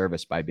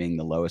disservice by being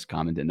the lowest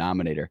common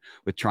denominator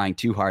with trying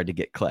too hard to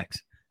get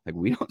clicks." Like,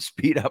 we don't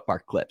speed up our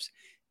clips.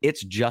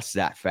 It's just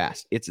that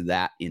fast. It's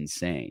that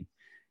insane.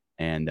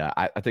 And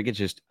I think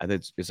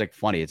it's like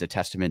funny. It's a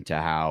testament to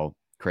how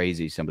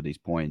crazy some of these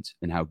points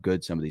and how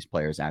good some of these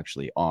players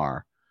actually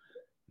are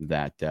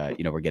that,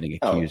 you know, we're getting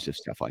accused of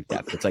stuff like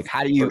that. But it's like,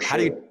 how do you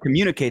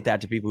communicate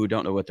that to people who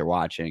don't know what they're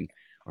watching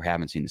or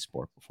haven't seen the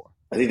sport before?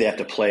 I think they have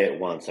to play it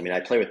once. I mean, I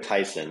play with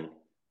Tyson.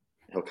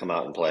 He'll come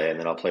out and play, and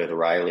then I'll play with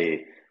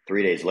Riley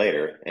 3 days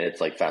later, and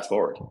it's like fast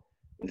forward.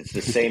 It's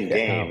the same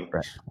game,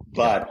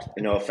 but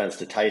no offense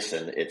to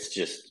Tyson,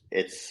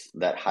 it's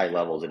that high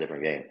level is a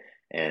different game.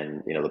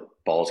 And, you know, the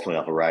ball's coming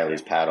off of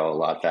Riley's paddle a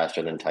lot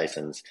faster than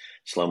Tyson's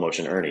slow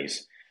motion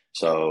Ernie's.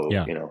 So,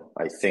 you know,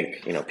 I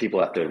think, you know, people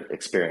have to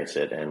experience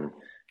it and,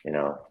 you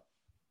know,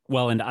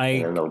 and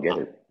they'll get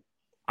it.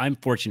 I'm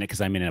fortunate because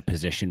I'm in a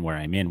position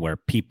where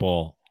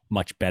people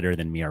much better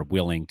than me are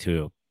willing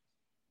to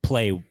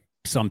play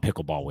some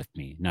pickleball with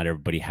me. Not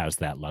everybody has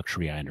that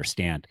luxury, I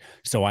understand.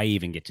 So I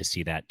even get to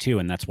see that too.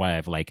 And that's why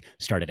I've like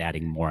started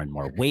adding more and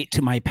more weight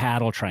to my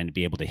paddle, trying to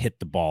be able to hit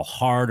the ball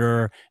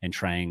harder and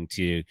trying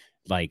to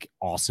like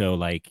also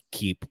like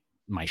keep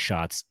my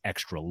shots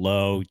extra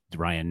low.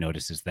 Ryan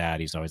notices that.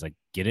 He's always like,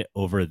 "Get it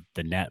over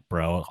the net,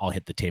 bro." I'll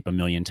hit the tape a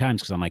million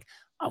times because I'm like,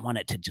 I want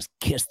it to just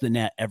kiss the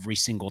net every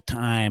single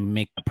time,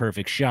 make the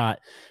perfect shot,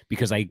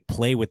 because I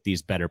play with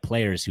these better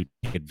players who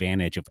take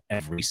advantage of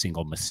every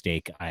single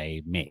mistake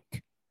I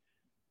make.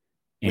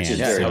 Which is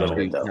very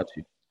helpful, though.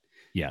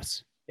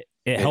 Yes.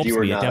 It helps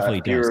me. It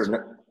definitely does.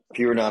 If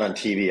you were not on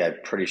TV, I'm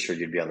pretty sure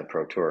you'd be on the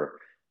Pro Tour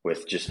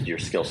with just your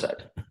skill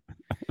set.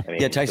 I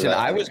mean, Tyson,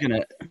 I was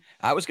gonna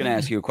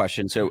ask you a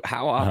question. So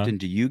how often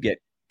do you get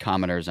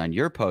commenters on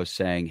your post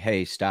saying,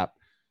 "Hey, stop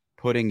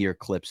putting your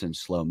clips in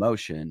slow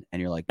motion,"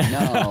 and you're like,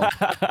 "No,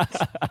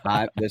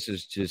 this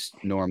is just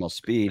normal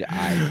speed.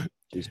 I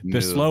just move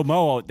the slow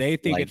mo. They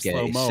think like it's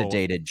slow mo.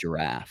 Sedated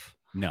giraffe."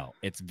 No,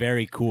 it's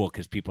very cool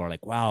because people are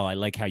like, wow, I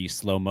like how you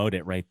slow-moed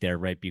it right there,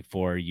 right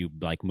before you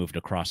like moved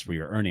across for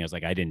your earning. I was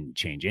like, I didn't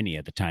change any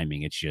of the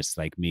timing. It's just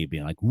like me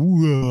being like,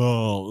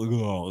 whoa,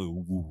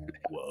 whoa, whoa.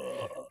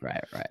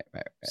 Right.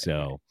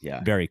 So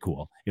Yeah. very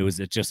cool. It's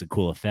just a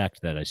cool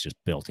effect that is just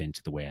built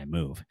into the way I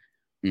move.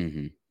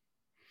 Mm-hmm.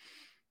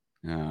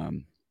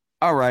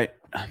 All right.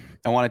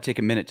 I want to take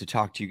a minute to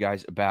talk to you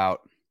guys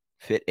about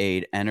Fit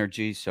Aid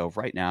Energy. So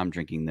right now I'm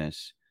drinking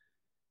this.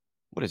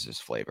 What is this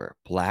flavor?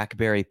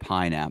 Blackberry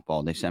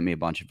pineapple. They sent me a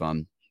bunch of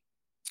them.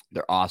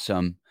 They're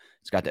awesome.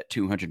 It's got that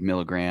 200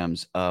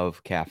 milligrams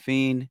of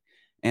caffeine.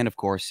 And of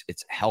course,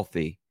 it's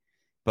healthy.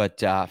 But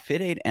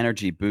Fit Aid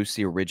Energy boosts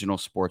the original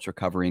sports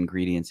recovery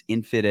ingredients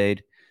in Fit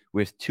Aid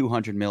with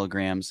 200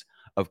 milligrams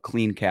of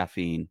clean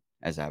caffeine,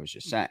 as I was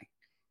just saying.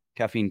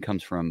 Caffeine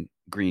comes from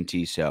green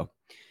tea, so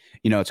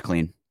you know it's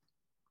clean.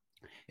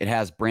 It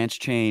has branch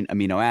chain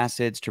amino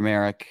acids,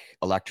 turmeric,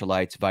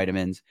 electrolytes,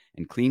 vitamins,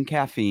 and clean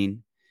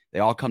caffeine. They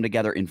all come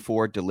together in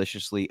 4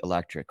 deliciously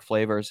electric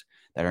flavors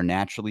that are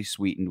naturally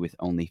sweetened with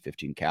only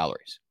 15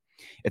 calories.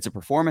 It's a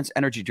performance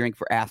energy drink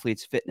for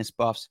athletes, fitness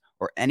buffs,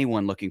 or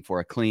anyone looking for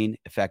a clean,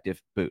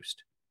 effective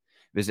boost.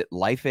 Visit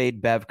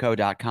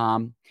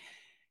lifeaidbevco.com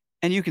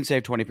and you can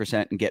save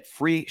 20% and get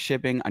free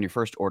shipping on your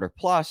first order.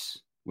 Plus,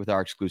 with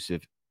our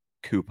exclusive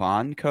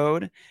coupon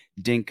code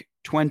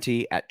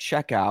DINK20 at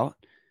checkout,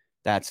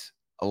 that's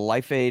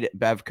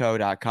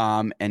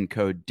lifeaidbevco.com and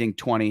code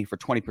DINK20 for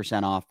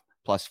 20% off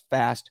plus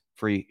fast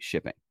free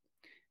shipping.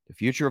 The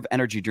future of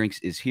energy drinks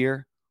is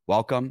here.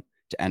 Welcome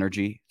to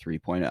Energy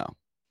 3.0.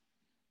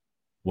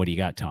 What do you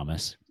got,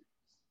 Thomas?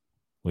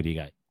 What do you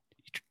got?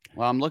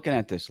 Well, I'm looking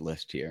at this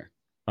list here.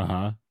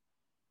 Uh-huh.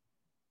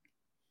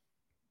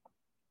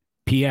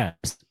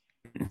 P.S.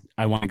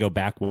 I want to go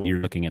back when you're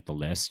looking at the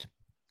list.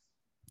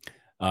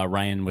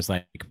 Ryan was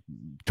like,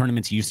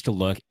 tournaments used to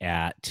look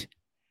at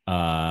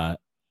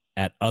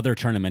other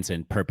tournaments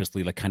and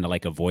purposely like kind of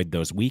like avoid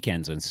those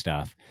weekends and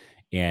stuff.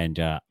 And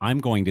I'm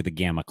going to the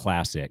Gamma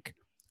Classic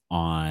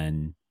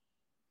on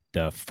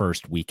the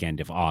first weekend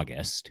of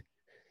August.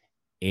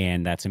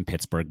 And that's in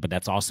Pittsburgh, but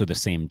that's also the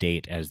same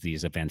date as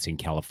these events in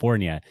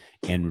California.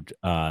 And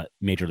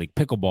Major League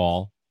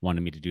Pickleball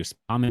wanted me to do some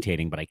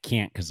commentating, but I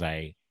can't because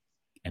I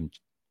am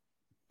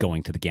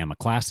going to the Gamma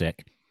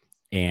Classic.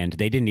 And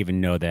they didn't even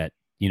know that,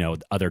 you know,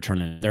 other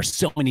tournaments. There's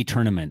so many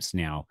tournaments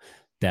now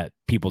that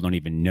people don't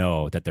even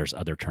know that there's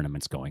other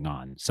tournaments going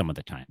on some of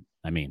the time.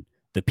 I mean,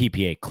 the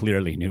PPA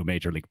clearly knew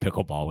Major League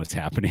Pickleball was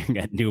happening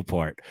at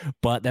Newport,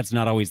 but that's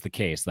not always the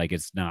case. Like,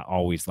 it's not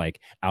always like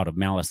out of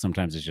malice.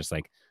 Sometimes it's just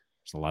like,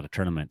 there's a lot of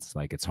tournaments.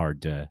 Like, it's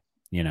hard to,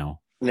 you know.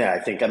 Yeah, I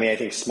think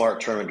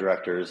smart tournament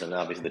directors and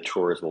obviously the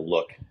tours will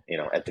look,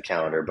 at the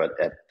calendar, but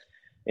at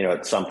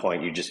some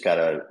point you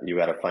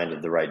gotta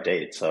find the right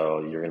date.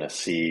 So you're going to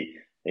see,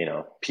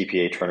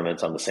 PPA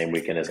tournaments on the same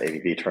weekend as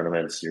AVP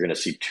tournaments. You're going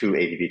to see 2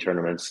 AVP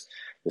tournaments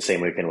the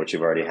same weekend, which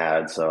you've already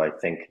had. So I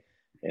think,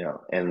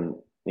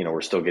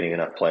 we're still getting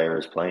enough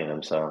players playing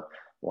them. So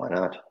why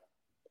not?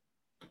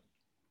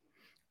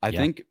 I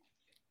think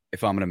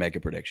if I'm going to make a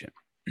prediction,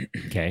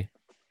 okay.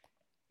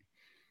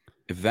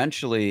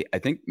 Eventually, I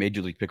think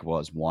Major League Pickleball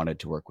has wanted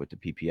to work with the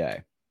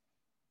PPA.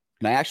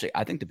 And I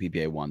think the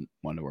PPA wanted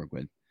to work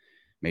with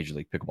Major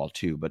League Pickleball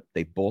too, but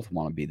they both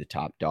want to be the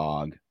top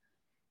dog.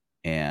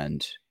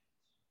 And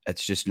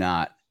it's just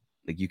not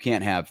like you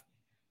can't have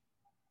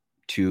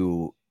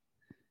two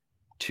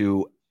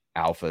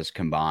alphas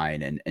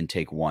combine and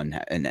take one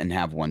and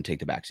have one take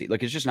the backseat.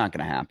 Like, it's just not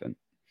going to happen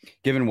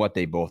given what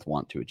they both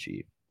want to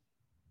achieve.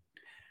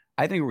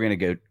 I think we're going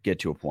to get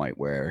to a point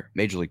where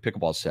Major League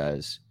Pickleball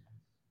says,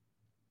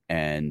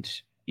 and,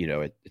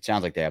 it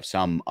sounds like they have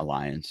some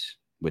alliance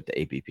with the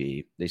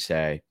APP. They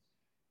say,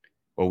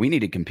 well, we need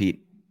to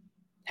compete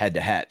head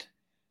to head.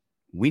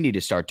 We need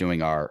to start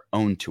doing our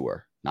own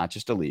tour, not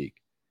just a league,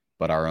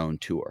 but our own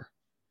tour.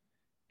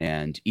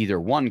 And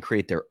either one,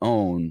 create their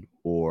own,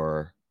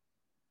 or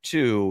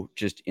 2,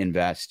 just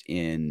invest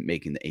in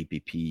making the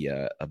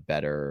APP a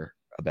better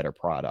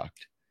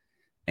product.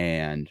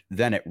 And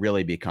then it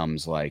really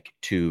becomes like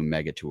 2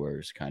 mega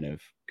tours kind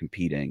of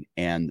competing,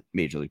 and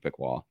Major League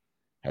Pickleball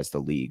has the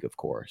league, of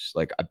course.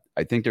 Like,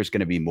 I think there's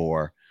going to be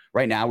more.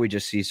 Right now, we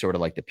just see sort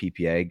of like the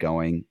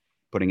PPA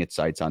putting its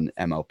sights on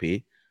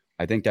MLP.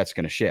 I think that's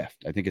going to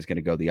shift. I think it's going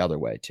to go the other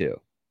way too.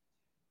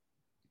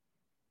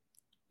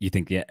 You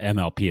think the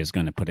MLP is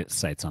going to put its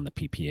sights on the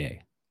PPA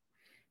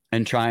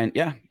and try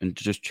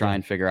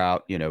and figure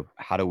out,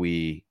 how do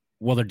we?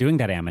 Well, they're doing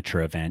that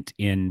amateur event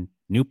in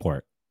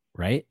Newport,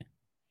 right?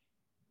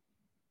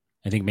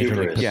 I think Major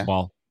League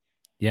Pickleball.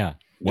 Yeah.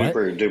 What?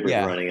 Duper's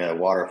running a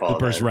waterfall.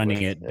 Duper's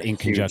running it in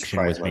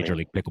conjunction with Major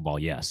League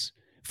Pickleball. Yes,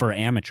 for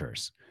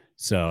amateurs.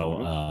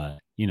 So,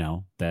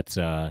 that's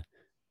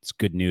it's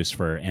good news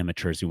for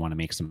amateurs who want to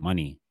make some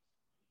money.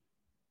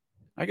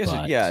 I guess,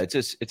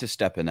 it's a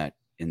step in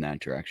that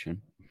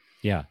direction.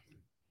 Yeah.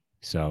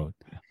 So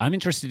I'm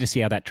interested to see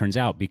how that turns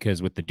out,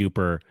 because with the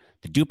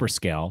Duper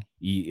scale,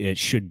 it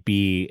should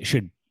be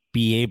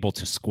able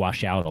to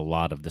squash out a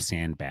lot of the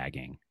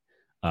sandbagging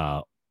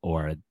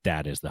or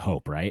that is the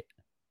hope, right?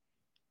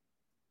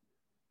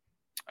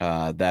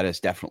 That is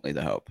definitely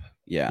the hope.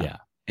 Yeah. Yeah.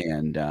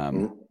 And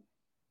Mhm.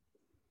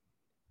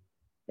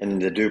 And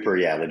the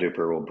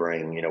Duper will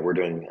bring, we're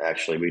doing,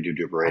 actually, we do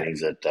Duper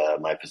ratings at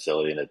my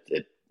facility, and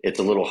it's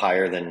a little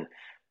higher than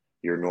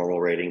your normal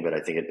rating, but I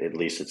think at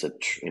least it's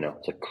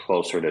it's a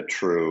closer to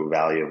true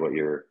value of what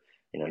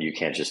you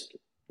can't just,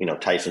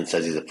 Tyson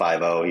says he's a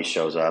 5.0, he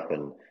shows up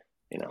and,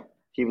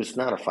 he was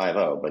not a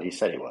 5.0, but he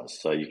said he was.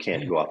 So you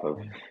can't go off of,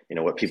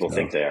 what people So-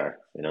 think they are,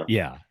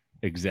 Yeah,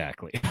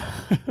 exactly.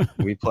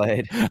 we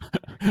played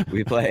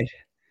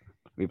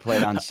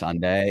on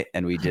Sunday,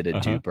 and we did a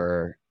Uh-huh.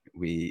 Duper.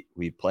 We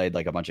played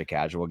like a bunch of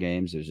casual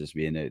games. There's just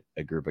being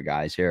a group of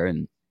guys here,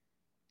 and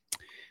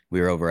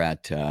we were over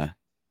at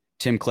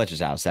Tim Klitsch's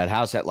house, that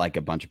house that like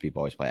a bunch of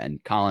people always play.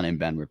 And Colin and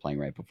Ben were playing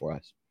right before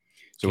us.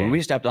 So when Okay.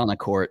 we stepped on the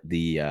court,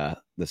 the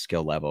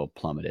skill level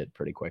plummeted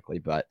pretty quickly.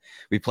 But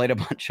we played a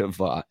bunch of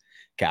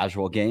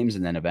casual games,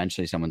 and then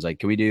eventually someone's like,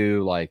 can we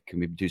do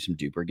some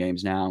Duper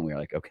games now? And we were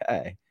like,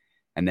 okay.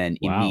 And then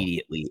Wow.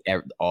 immediately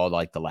all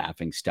like the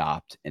laughing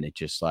stopped, and it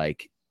just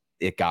like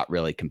it got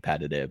really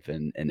competitive,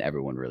 and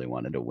everyone really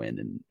wanted to win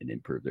and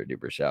improve their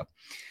Duper show.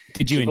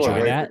 Did you People are enjoy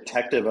very that?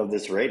 protective of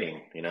this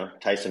rating,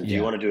 Tyson, do you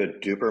Yeah. want to do a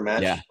Duper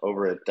match Yeah.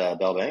 over at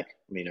Bell Bank?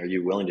 I mean, are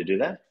you willing to do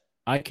that?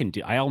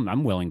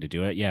 I'm willing to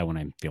do it. Yeah, when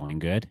I'm feeling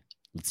good.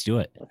 Let's do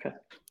it. Okay.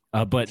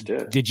 But Let's do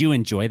it. did you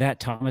enjoy that,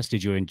 Thomas?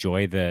 Did you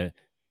enjoy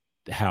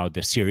how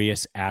the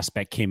serious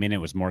aspect came in?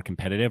 It was more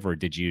competitive, or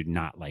did you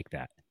not like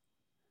that?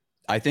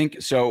 I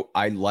think so.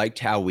 I liked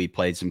how we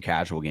played some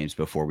casual games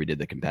before we did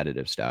the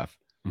competitive stuff.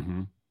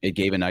 Mm-hmm. It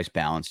gave a nice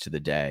balance to the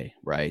day,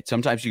 right?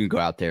 Sometimes you can go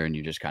out there and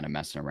you're just kind of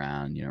messing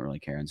around, you don't really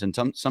care. And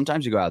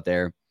sometimes you go out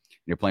there and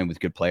you're playing with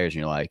good players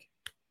and you're like,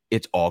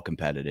 it's all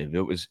competitive.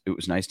 It was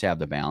nice to have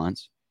the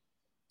balance.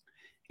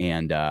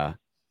 And I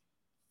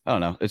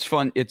don't know. It's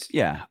fun.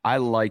 I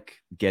like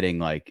getting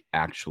like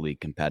actually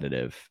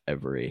competitive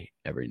every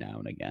now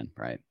and again,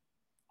 right?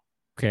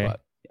 Okay.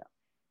 But,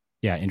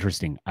 yeah,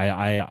 interesting.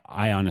 I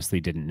honestly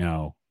didn't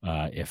know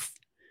if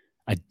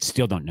I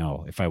still don't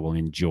know if I will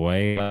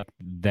enjoy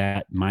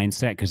that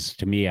mindset, because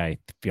to me, I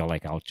feel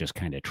like I'll just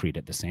kind of treat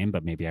it the same,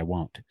 but maybe I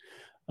won't.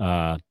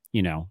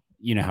 You know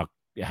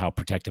how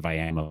protective I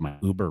am of my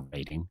Uber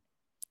rating.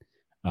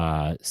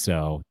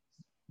 So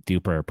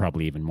Duper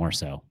probably even more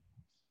so.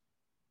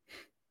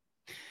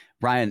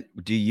 Brian,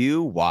 do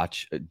you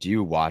watch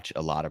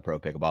a lot of pro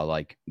pickleball?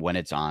 Like when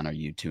it's on, are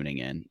you tuning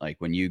in? Like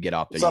when you get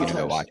off, are you going to go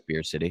Sometimes. watch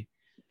Beer City?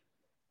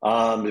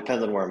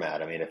 Depends on where I'm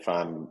at. I mean,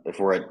 if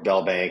we're at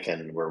Bell Bank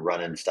and we're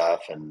running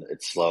stuff and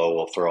it's slow,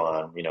 we'll throw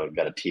on, we've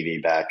got a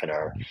TV back in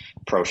our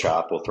pro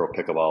shop. We'll throw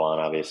pickleball on,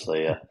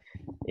 obviously.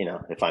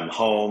 If I'm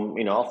home,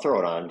 I'll throw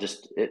it on.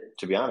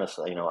 To be honest,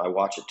 I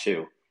watch it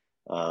too.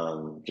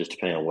 Just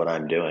depending on what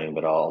I'm doing,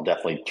 but I'll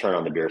definitely turn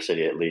on the Beer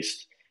City at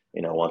least,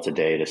 once a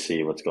day to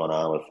see what's going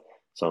on with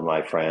some of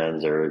my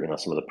friends or,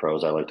 some of the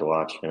pros I like to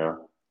watch,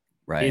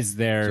 Right. Is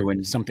there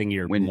So something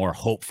you're more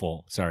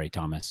hopeful? Sorry,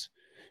 Thomas.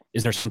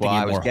 Is there something well,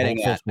 you're I was more getting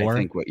hopeful at, for I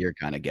think what you're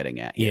kind of getting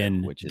at here,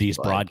 in which is these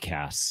like,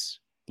 broadcasts?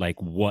 Like,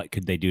 what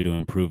could they do to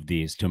improve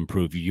these, to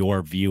improve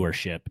your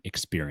viewership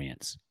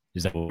experience?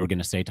 Is that what we're going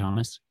to say,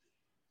 Thomas?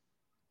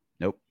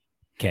 Nope.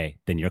 Okay,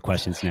 then your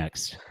question's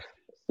next.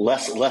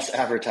 Less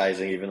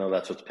advertising, even though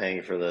that's what's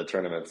paying for the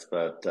tournaments,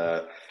 but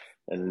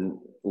and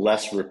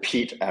less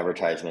repeat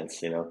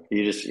advertisements. You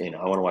just I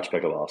want to watch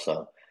pickleball,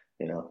 so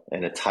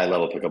and it's high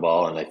level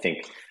pickleball, and I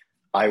think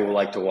I would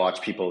like to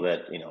watch people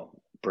that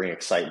bring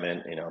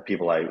excitement.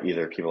 People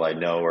I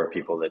know or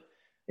people that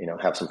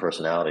have some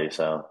personality.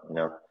 So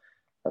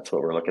that's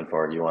what we're looking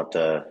for. You want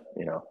the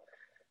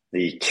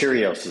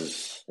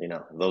Kyrgioses,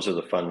 those are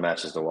the fun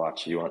matches to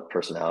watch. You want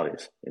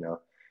personalities,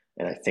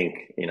 and I think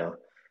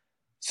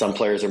some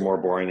players are more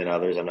boring than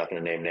others. I'm not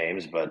going to name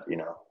names, but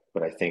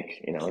I think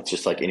it's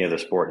just like any other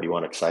sport. You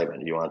want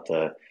excitement. You want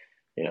the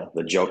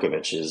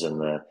Djokovic's and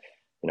the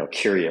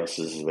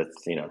Kyrgioses with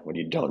when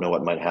you don't know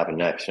what might happen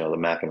next. The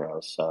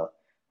McEnroes. So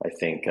I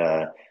think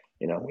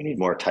we need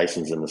more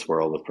Tysons in this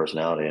world with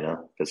personality.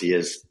 Because he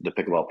is the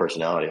pickleball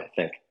personality. I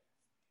think.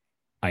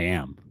 I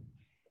am.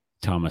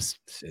 Thomas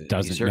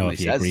doesn't know if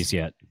he agrees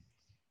yet.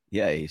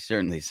 Yeah, he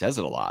certainly says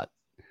it a lot.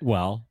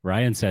 Well,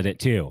 Ryan said it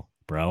too,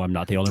 bro. I'm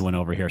not the only one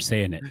over here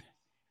saying it.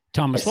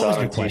 Thomas, what was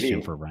your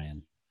question for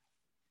Ryan?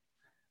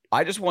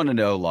 I just want to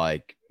know,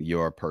 like,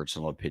 your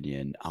personal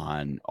opinion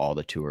on all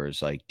the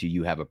tours. Like, do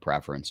you have a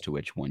preference to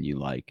which one you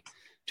like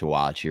to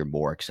watch? You're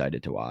more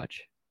excited to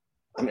watch?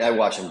 I mean, I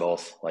watch them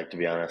both. Like, to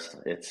be honest,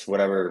 it's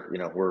whatever,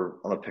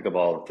 I'm a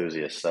pickleball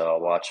enthusiast, so I'll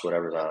watch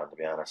whatever's on, to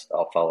be honest.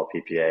 I'll follow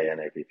PPA and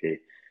APP,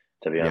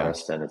 to be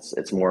honest. And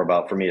it's more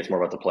about, for me, it's more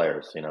about the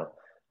players,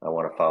 I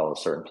want to follow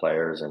certain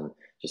players and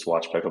just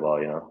watch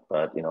pickleball,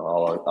 but,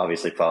 I'll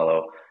obviously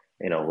follow,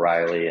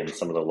 Riley and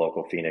some of the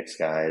local Phoenix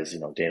guys,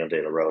 Daniel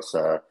De La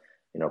Rosa,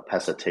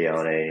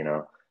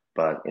 Pesatione,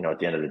 but, at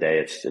the end of the day,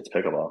 it's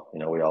pickleball.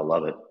 We all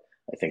love it.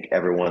 I think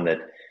everyone that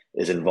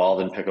is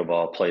involved in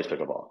pickleball plays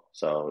pickleball.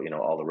 So,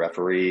 all the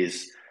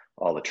referees,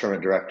 all the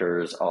tournament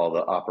directors, all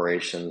the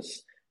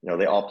operations,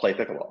 they all play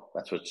pickleball.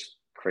 That's what's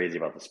crazy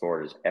about the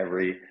sport is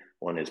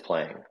everyone is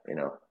playing,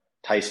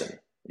 Tyson,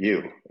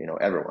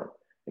 everyone,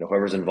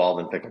 whoever's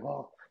involved in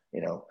pickleball,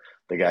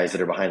 the guys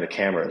that are behind the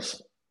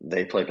cameras,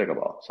 they play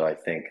pickleball. So I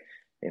think,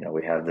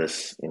 we have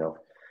this,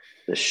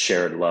 this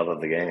shared love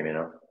of the game, Do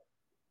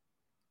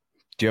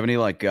you have any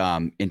like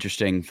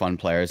interesting, fun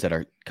players that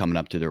are coming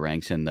up through the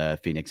ranks in the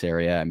Phoenix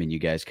area? I mean, you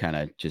guys kind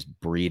of just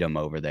breed them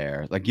over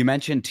there. Like you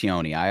mentioned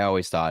Tioni. I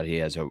always thought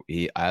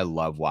I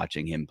love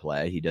watching him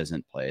play. He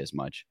doesn't play as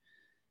much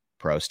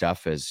pro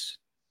stuff as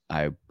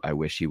I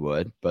wish he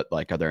would. But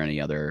like, are there any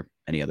other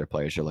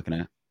players you're looking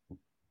at?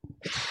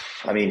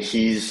 I mean,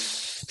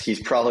 he's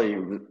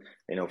probably,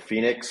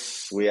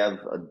 Phoenix, we have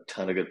a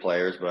ton of good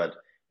players, but,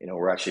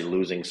 we're actually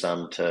losing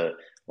some to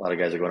a lot of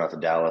guys are going out to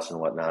Dallas and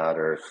whatnot,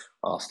 or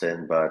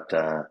Austin. But,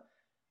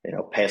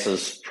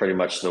 Pesa's pretty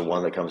much the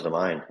one that comes to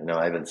mind.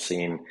 I've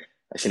seen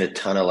a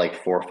ton of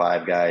like 4 or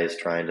 5 guys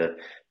trying to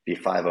be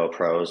 5-0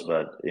 pros,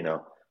 but,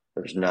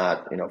 there's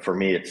not, for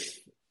me,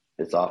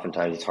 it's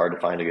oftentimes it's hard to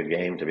find a good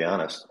game, to be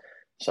honest.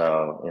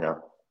 So,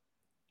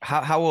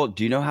 How old,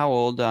 do you know how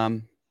old,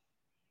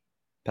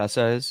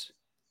 Pesa is?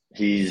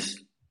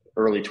 He's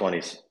early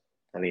 20s.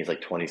 I think he's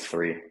like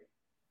 23.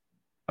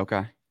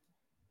 Okay.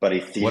 But he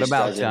what just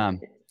about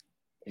doesn't,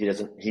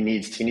 he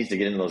needs to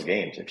get into those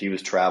games. If he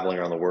was traveling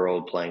around the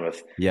world playing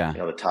with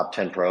the top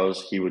 10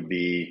 pros, he would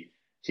be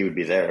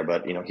there.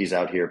 But he's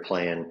out here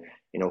playing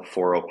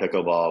 4-0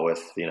 pickleball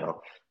with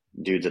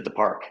dudes at the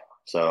park.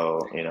 So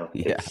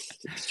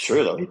it's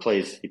true though. He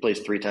plays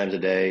 3 times a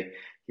day.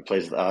 He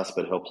plays with us,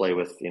 but he'll play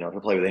with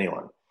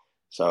anyone.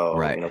 So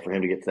for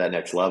him to get to that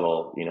next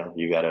level,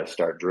 you got to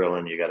start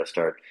drilling. You got to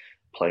start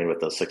playing with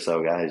those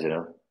 6-0 guys.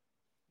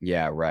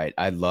 Yeah, right.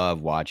 I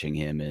love watching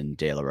him and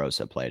De La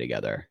Rosa play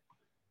together.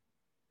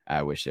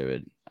 I wish they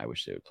would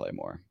play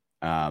more.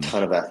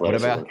 Ton of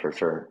athleticism for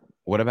sure.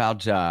 What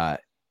about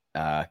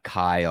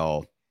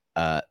Kyle,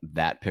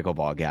 that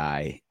pickleball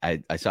guy?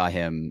 I saw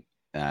him.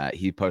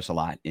 He posts a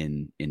lot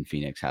in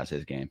Phoenix. How's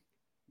his game?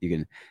 You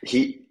can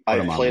put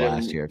him on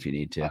blast here if you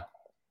need to.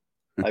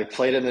 I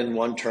played him in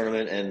one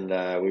tournament and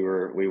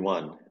we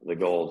won the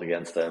gold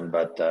against them.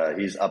 But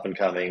he's up and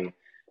coming.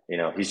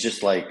 He's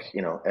just like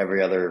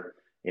every other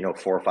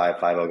 4-5,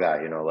 5-0 guy.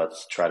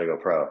 Let's try to go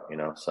pro.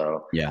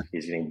 So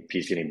he's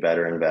getting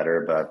better and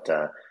better. But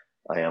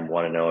I am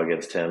 1-0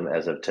 against him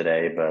as of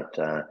today. But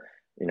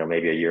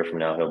maybe a year from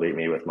now he'll beat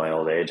me with my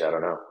old age. I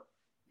don't know.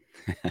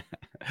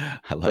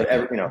 I like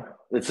it.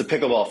 It's a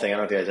pickleball thing. I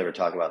don't know if you guys ever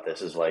talk about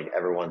this. Is like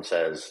everyone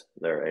says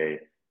they're a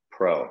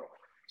pro.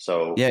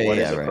 So what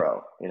is a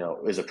pro?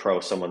 Is a pro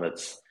someone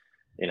that's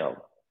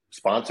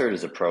sponsored?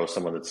 Is a pro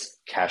someone that's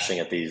cashing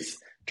at these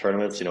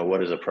tournaments?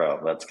 What is a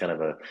pro? That's kind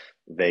of a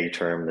vague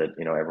term that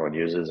everyone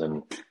uses,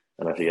 and I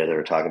don't know if you guys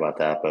ever talk about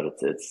that, but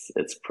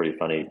it's pretty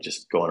funny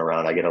just going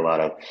around. I get a lot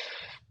of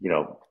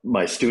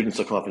my students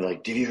will come up and be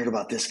like, "Did you heard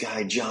about this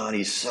guy, John?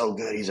 He's so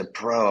good. He's a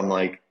pro." I'm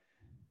like,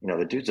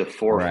 the dude's a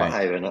 4 or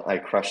 5, and I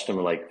crushed him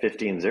like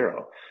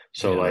 15-0.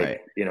 So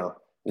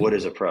what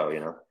is a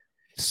pro?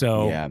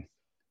 So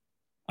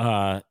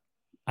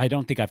I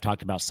don't think I've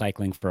talked about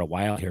cycling for a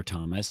while here,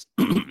 Thomas.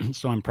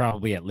 So I'm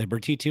probably at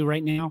liberty to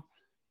right now.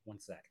 One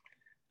sec.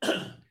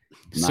 I'm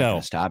not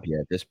gonna stop you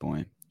at this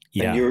point.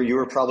 Yeah, and you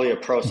were probably a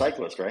pro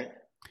cyclist, right?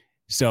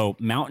 So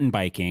mountain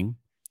biking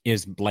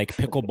is like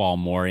pickleball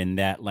more in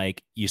that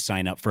like you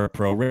sign up for a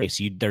pro race.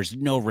 There's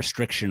no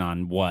restriction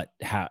on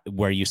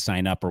where you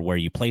sign up or where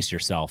you place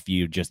yourself.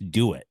 You just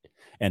do it,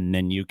 and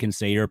then you can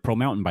say you're a pro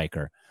mountain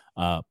biker.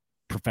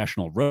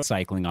 Professional road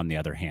cycling, on the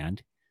other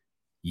hand,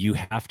 you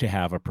have to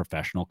have a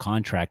professional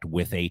contract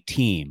with a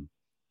team,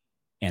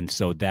 and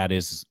so that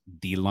is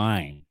the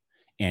line.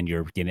 And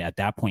you're getting at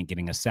that point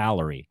getting a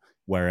salary.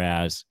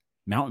 Whereas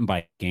mountain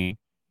biking,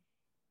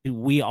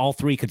 we all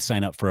 3 could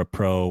sign up for a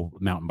pro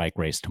mountain bike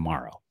race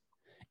tomorrow.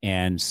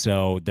 And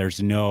so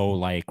there's no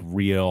like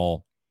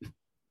real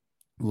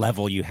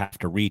level you have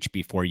to reach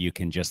before you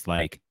can just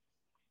like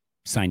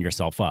sign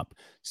yourself up.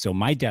 So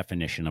my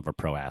definition of a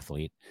pro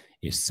athlete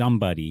is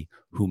somebody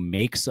who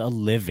makes a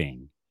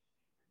living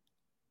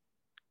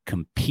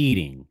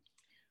competing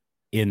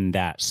in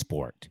that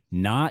sport.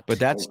 But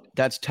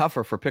that's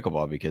tougher for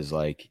pickleball because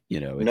it's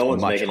no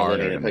one's much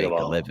harder to make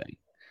a living.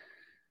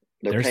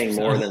 They're paying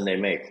more than they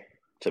make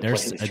to play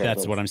these tournaments.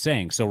 That's what I'm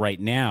saying. So right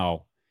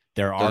now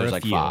there are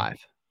like 5.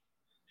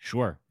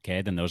 Sure.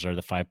 Okay. Then those are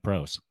the 5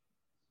 pros.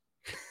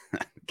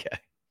 Okay.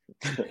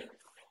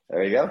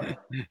 There you go.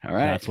 All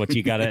right. That's what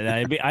you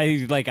gotta,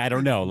 I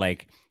don't know.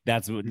 Like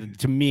that's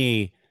to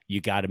me,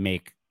 you got to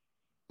make,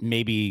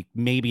 maybe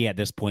at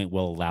this point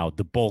we'll allow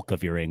the bulk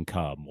of your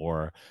income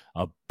or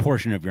a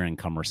portion of your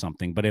income or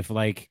something. But if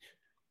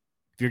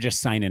you're just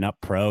signing up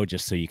pro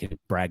just so you can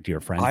brag to your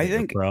friends, I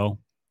think pro.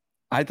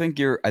 I think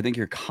you're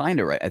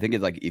kind of right. I think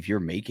it's like if you're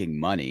making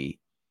money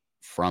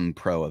from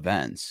pro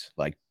events,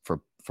 like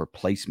for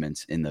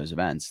placements in those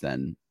events,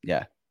 then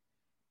yeah.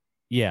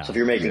 So if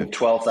you're making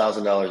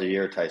 $12,000 a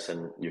year,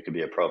 Tyson, you could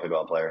be a pro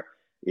pickleball player,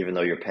 even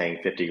though you're paying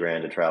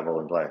 $50,000 to travel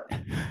and play.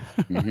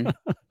 Mm-hmm.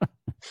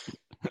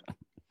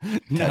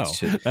 No,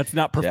 that's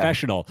not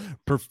professional. Yeah.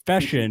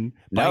 Profession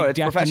no, by it's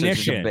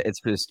definition.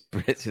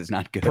 It's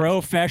not good.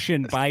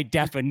 Profession by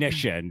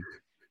definition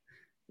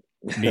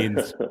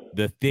means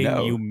the thing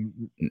you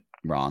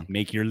wrong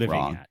make your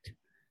living at.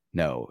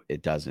 No,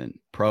 it doesn't.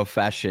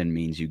 Profession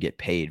means you get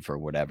paid for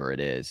whatever it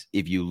is.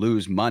 If you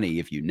lose money,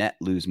 if you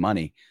lose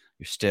money,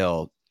 you're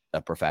still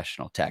a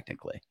professional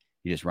technically.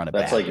 You just run a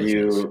that's bad like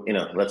business.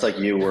 that's like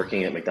you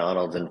working at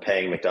McDonald's and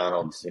paying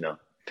McDonald's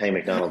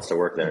to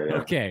work there. You know?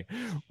 Okay.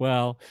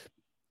 Well,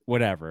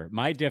 whatever.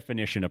 My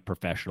definition of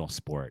professional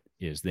sport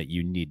is that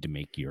you need to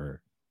make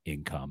your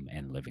income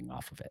and living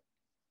off of it.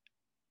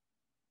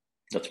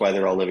 That's why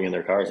they're all living in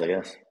their cars, I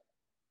guess.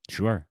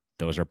 Sure.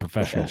 Those are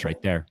professionals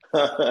right there.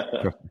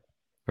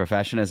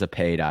 Profession is a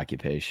paid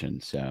occupation.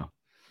 So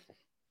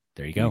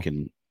there you go.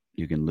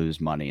 You can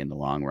lose money in the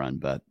long run,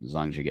 but as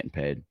long as you're getting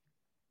paid.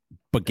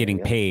 But getting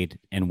paid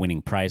and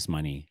winning prize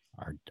money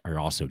are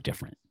also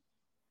different.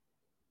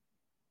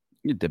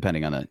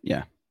 Depending on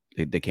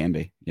they can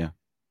be. Yeah.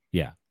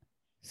 Yeah.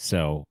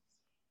 So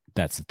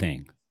that's the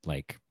thing.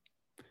 Like,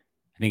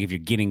 I think if you're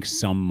getting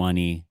some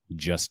money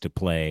just to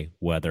play,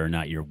 whether or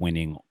not you're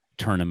winning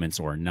tournaments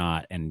or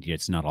not, and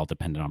it's not all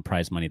dependent on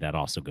prize money, that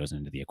also goes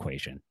into the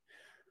equation.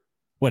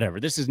 Whatever.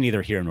 This is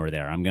neither here nor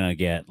there. I'm going to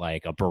get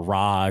like a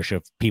barrage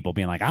of people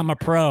being like, I'm a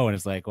pro. And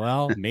it's like,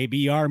 well, maybe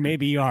you are,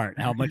 maybe you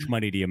aren't. How much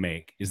money do you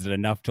make? Is it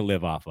enough to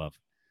live off of?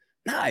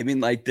 No, I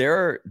mean, like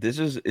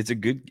it's a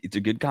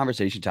good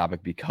conversation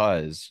topic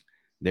because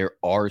there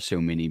are so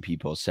many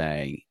people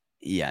saying,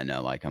 yeah,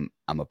 no, like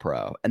I'm a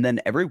pro. And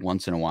then every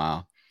once in a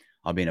while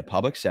I'll be in a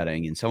public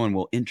setting and someone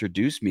will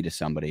introduce me to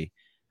somebody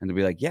and they'll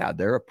be like, yeah,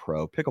 they're a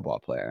pro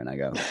pickleball player. And I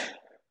go,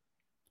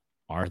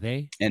 are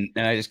they? And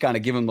I just kind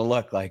of give them the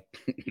look like,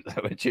 is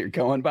that what you're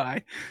going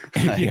by?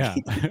 Like, yeah.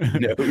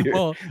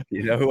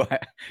 You know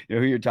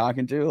who you're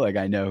talking to? Like,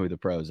 I know who the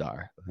pros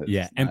are.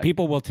 Yeah. And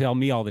people will tell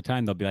me all the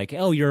time, they'll be like,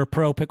 oh, you're a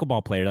pro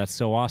pickleball player. That's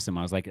so awesome.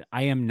 I was like,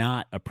 I am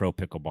not a pro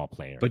pickleball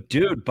player. But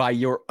dude, by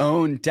your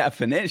own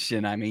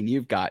definition, I mean,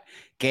 you've got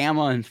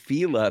Gamma and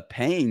Fila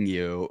paying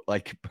you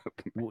like,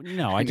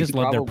 no, I just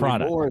love their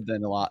product more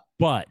than a lot.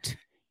 But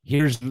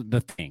here's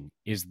the thing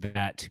is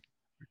that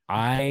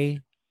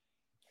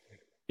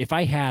if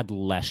I had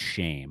less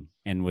shame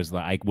and was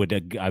like,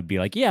 I'd be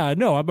like, yeah,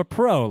 no, I'm a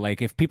pro.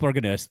 Like if people are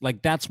going to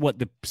like, that's what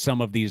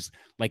some of these,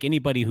 like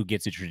anybody who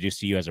gets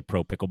introduced to you as a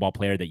pro pickleball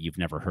player that you've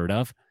never heard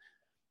of,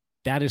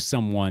 that is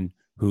someone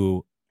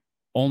who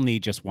only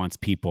just wants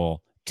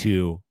people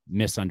to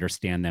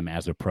misunderstand them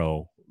as a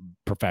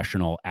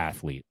professional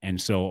athlete. And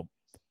so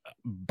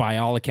by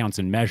all accounts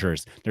and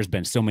measures, there's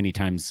been so many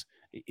times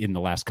in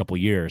the last couple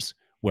of years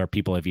where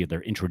people have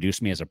either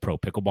introduced me as a pro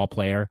pickleball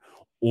player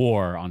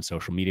or on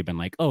social media been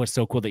like, oh, it's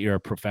so cool that you're a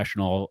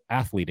professional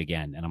athlete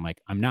again. And I'm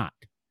like, I'm not.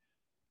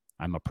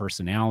 I'm a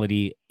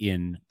personality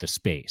in the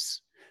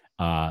space.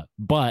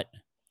 But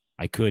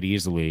I could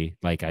easily,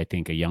 like, I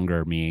think a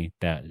younger me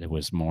that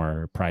was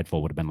more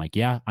prideful would have been like,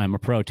 yeah, I'm a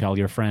pro. Tell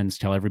your friends,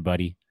 tell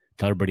everybody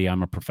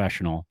I'm a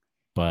professional.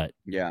 But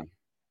yeah.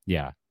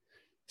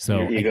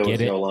 So your ego is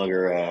no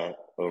longer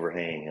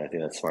overhanging. I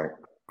think that's smart.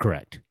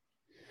 Correct.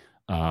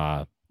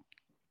 But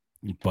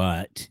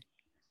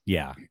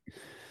yeah.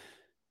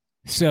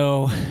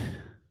 So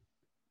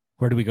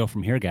where do we go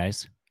from here,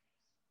 guys?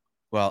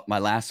 Well, my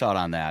last thought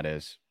on that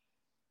is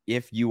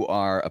if you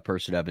are a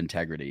person of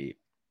integrity,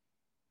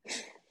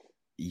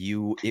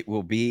 it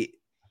will be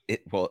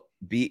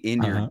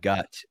in your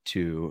gut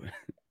to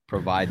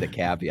provide the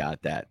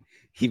caveat that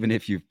even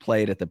if you've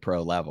played at the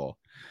pro level,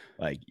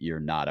 like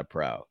you're not a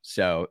pro.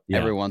 So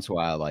every once in a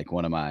while, like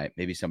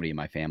maybe somebody in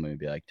my family would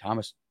be like,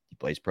 Thomas, he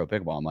plays pro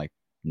pickleball. I'm like,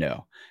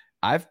 no,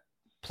 I've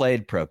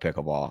played pro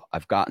pickleball.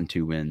 I've gotten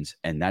 2 wins,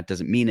 and that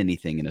doesn't mean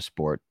anything in a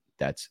sport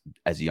that's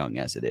as young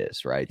as it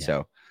is, right? Yeah.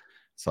 So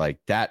it's like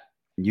that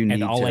you need.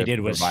 And all I did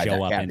was show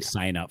up caveat. And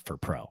sign up for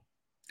pro,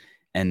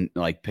 and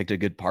like picked a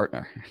good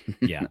partner.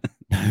 Yeah,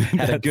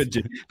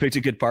 picked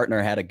a good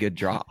partner, had a good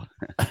draw.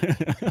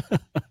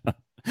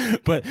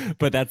 but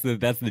that's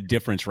the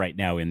difference right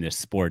now in this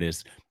sport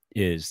is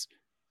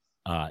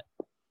I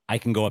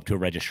can go up to a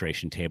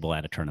registration table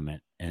at a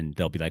tournament and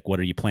they'll be like, what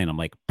are you playing? I'm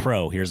like,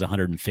 pro, here's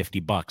 $150.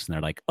 And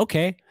they're like,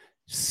 okay,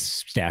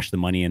 stash the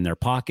money in their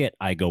pocket.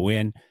 I go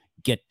in,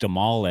 get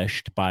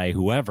demolished by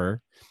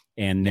whoever,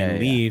 and then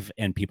leave.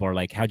 And people are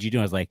like, how'd you do?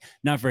 I was like,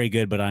 not very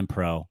good, but I'm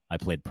pro. I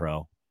played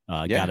pro.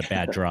 Got a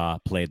bad draw,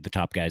 played the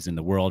top guys in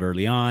the world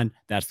early on.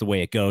 That's the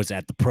way it goes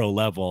at the pro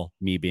level,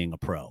 me being a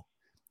pro.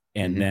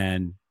 And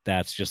then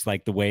that's just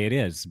like the way it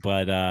is.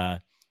 But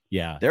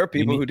yeah. There are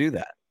people who do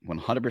that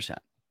 100%.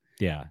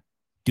 Yeah.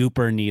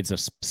 Duper needs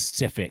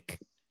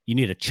you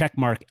need a check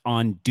mark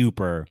on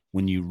Duper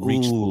when you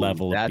reach the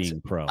level of being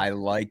pro. I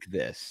like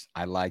this.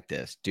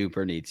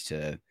 Duper needs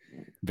to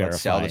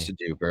sell this to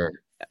Duper.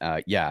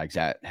 Yeah,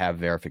 exactly. Have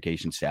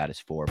verification status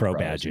for pro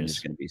badges. There's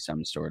going to be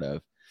some sort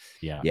of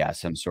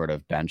some sort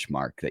of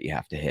benchmark that you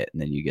have to hit,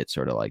 and then you get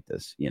sort of like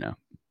this,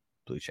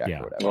 blue check Yeah.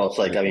 or whatever. Well, it's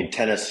like, I mean,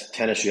 tennis,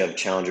 you have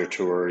Challenger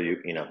Tour, you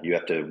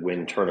have to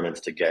win tournaments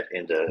to get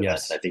into events.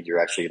 Yes. I think you're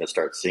actually going to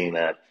start seeing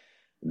that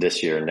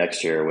this year and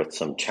next year with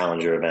some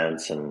Challenger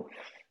events, and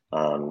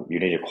you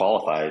need to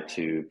qualify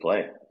to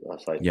play.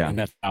 So Yeah. And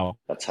that's how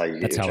you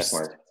get your check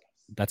mark.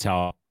 That's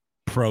how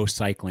pro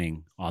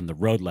cycling on the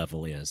road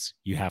level is.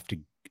 You have to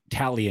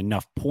tally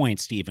enough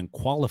points to even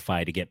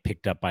qualify to get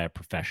picked up by a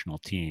professional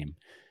team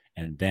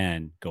and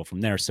then go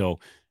from there. So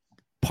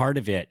part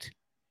of it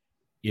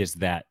is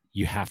that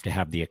you have to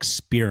have the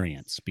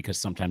experience, because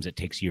sometimes it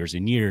takes years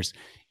and years.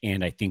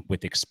 And I think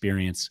with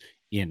experience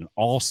in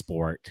all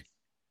sport,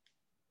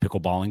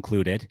 pickleball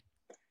included,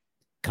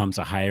 comes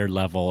a higher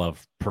level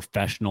of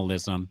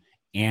professionalism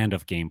and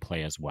of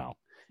gameplay as well.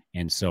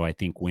 And so I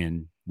think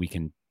when we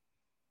can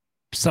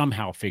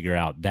somehow figure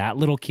out that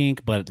little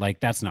kink, but like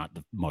that's not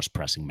the most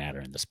pressing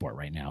matter in the sport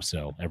right now.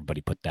 So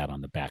everybody put that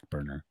on the back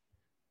burner.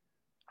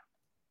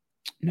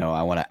 No,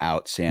 I want to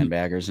out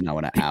sandbaggers and I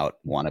want to out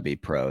wannabe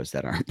pros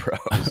that aren't pros.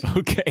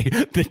 Okay.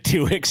 The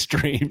two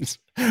extremes,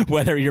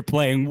 whether you're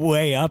playing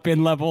way up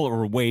in level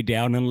or way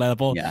down in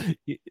level,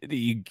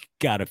 you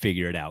got to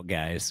figure it out,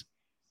 guys.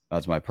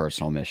 That's my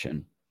personal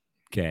mission.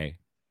 Okay.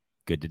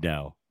 Good to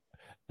know.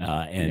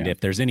 And if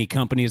there's any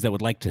companies that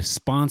would like to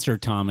sponsor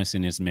Thomas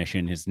in his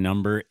mission, his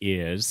number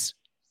is,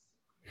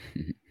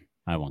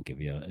 I won't give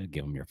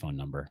him your phone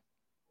number.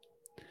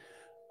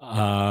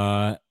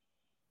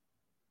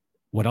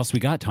 What else we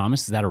got,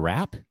 Thomas? Is that a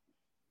wrap?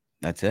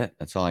 That's it.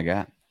 That's all I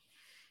got.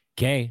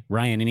 Okay.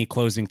 Ryan, any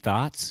closing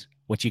thoughts?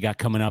 What you got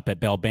coming up at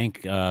Bell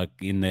Bank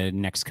in the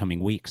next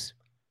coming weeks?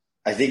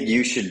 I think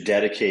you should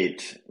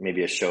dedicate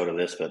maybe a show to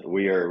this, but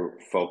we are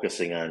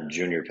focusing on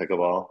junior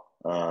pickleball.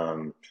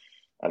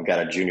 I've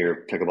got a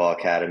junior pickleball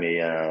academy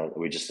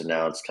we just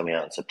announced coming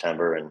out in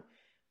September, and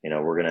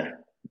we're going to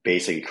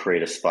basically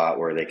create a spot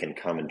where they can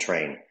come and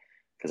train,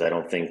 because I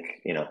don't think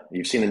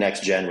you've seen the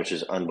next gen, which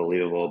is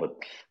unbelievable, but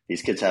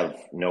these kids have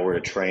nowhere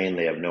to train,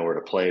 they have nowhere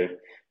to play,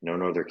 no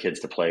other kids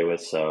to play with.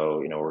 So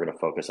we're going to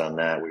focus on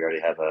that. We already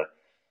have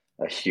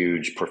a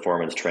huge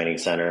performance training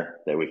center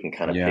that we can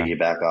kind of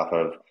piggyback off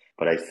of.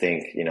 But I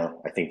think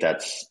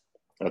that's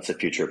the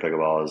future of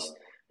pickleball is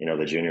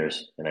the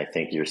juniors, and I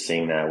think you're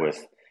seeing that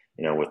with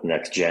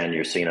next gen.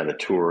 You're seeing on the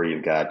tour,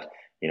 you've got,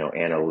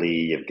 Anna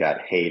Lee, you've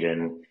got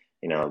Hayden,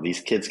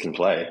 these kids can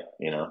play,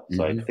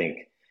 so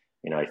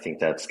I think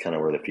that's kind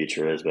of where the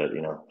future is. But,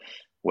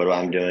 what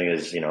I'm doing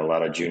is, a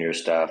lot of junior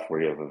stuff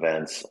where you have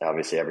events,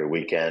 obviously every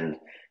weekend.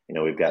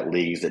 We've got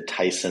leagues that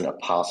Tyson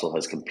Apostle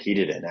has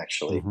competed in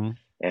actually,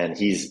 and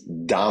he's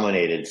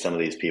dominated some of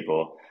these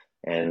people,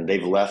 and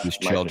they've left my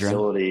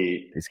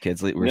facility. These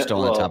kids, we're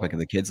still on the topic of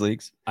the kids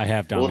leagues. I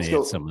have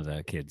dominated some of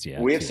the kids. Yeah,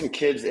 we have some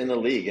kids in the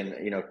league, and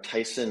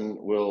Tyson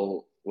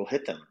will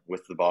hit them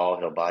with the ball.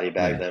 He'll body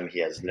bag them. He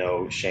has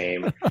no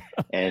shame,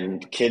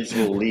 and kids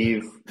will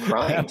leave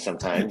crying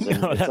sometimes.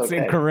 And no, that's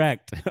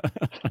incorrect.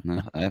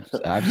 No,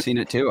 I've seen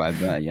it too.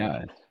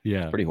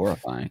 It's pretty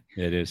horrifying.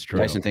 It is true.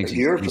 Tyson thinks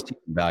he's teaching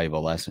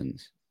valuable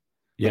lessons.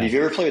 But if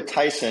you ever play with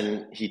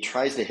Tyson, he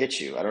tries to hit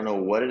you. I don't know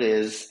what it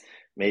is.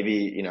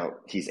 Maybe,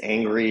 he's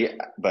angry,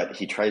 but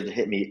he tries to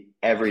hit me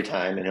every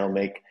time, and he'll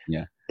make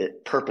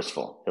it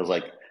purposeful. He'll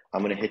like,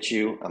 I'm going to hit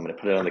you. I'm going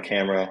to put it on the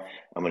camera.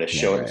 I'm going to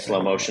show it in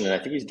slow motion. And I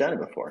think he's done it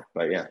before,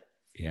 but yeah.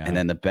 And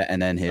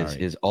then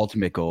his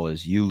ultimate goal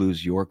is you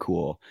lose your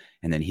cool.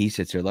 And then he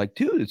sits there like,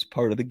 dude, it's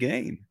part of the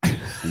game.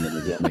 And then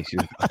it makes you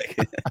like,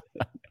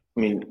 I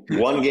mean,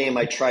 one game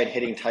I tried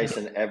hitting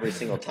Tyson every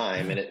single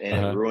time, and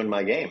it ruined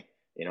my game,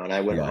 and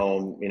I went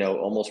home,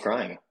 almost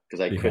crying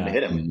because I couldn't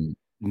hit him.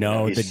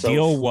 No, the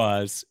deal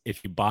was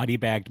if you body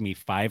bagged me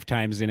 5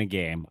 times in a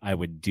game, I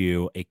would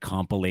do a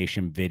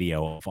compilation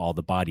video of all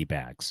the body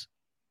bags.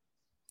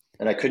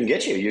 And I couldn't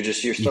get you.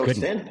 You're so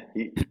thin.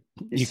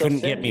 You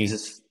couldn't get me.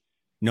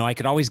 No, I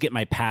could always get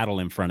my paddle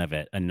in front of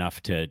it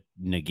enough to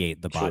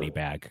negate the body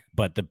bag.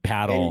 But the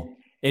paddle,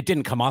 it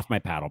didn't come off my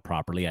paddle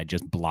properly. I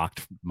just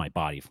blocked my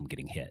body from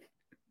getting hit.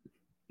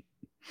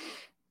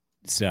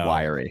 So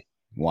wiry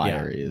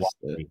is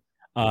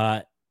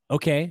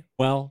okay.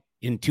 Well,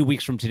 in 2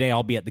 weeks from today,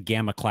 I'll be at the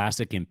Gamma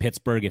Classic in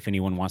Pittsburgh. If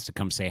anyone wants to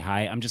come say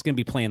hi, I'm just going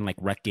to be playing like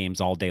rec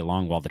games all day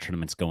long while the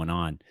tournament's going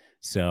on.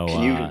 So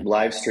can you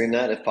live stream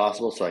that if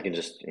possible, so I can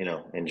just,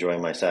 enjoy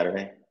my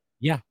Saturday?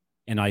 Yeah.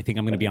 And I think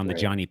I'm going to be on the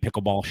Johnny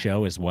Pickleball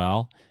show as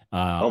well.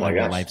 Oh my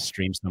gosh. Live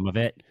stream some of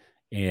it.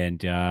 And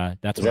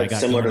that's what I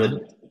got.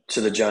 Similar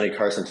to the Johnny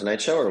Carson Tonight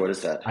Show, or what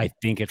is that? I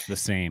think it's the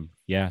same.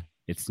 Yeah.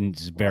 It's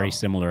very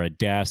similar. A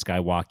desk.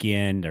 I walk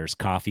in, there's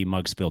coffee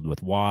mugs filled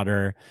with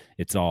water.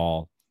 It's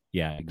all,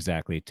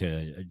 exactly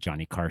to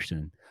Johnny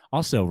Carson.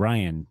 Also,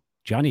 Ryan,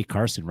 Johnny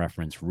Carson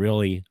reference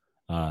really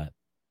kind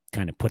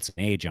of puts an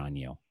age on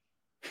you.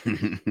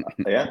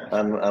 Yeah,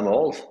 I'm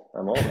old.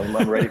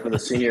 I'm ready for the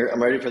senior.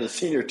 I'm ready for the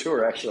senior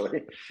tour.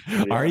 Actually,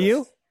 are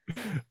you?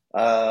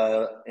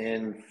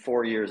 In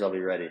 4 years, I'll be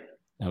ready.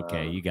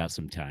 Okay, you got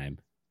some time.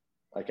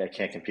 Like I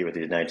can't compete with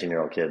these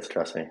 19-year-old kids.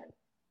 Trust me.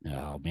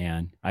 Oh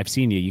man, I've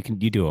seen you. You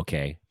do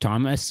okay.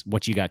 Thomas,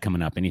 what you got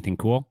coming up? Anything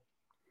cool?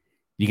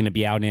 You gonna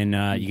be out in?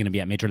 You gonna be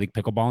at Major League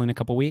Pickleball in a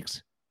couple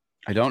weeks?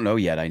 I don't know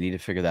yet. I need to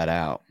figure that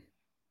out.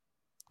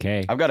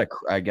 Okay.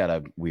 I got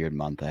a weird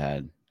month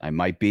ahead. I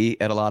might be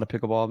at a lot of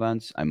pickleball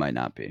events. I might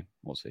not be.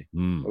 We'll see.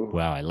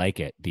 Wow, I like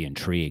it. The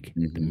intrigue,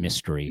 the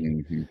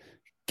mystery.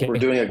 Okay. We're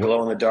doing a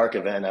glow in the dark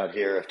event out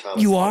here. If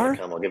Thomas You are?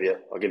 come, I'll give you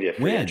a free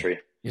When? entry.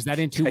 Is that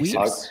in 2 weeks?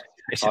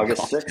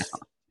 August 6th.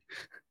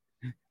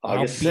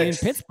 I'll be in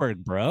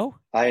Pittsburgh, bro.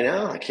 I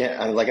know. I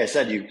can't. Like I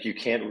said, you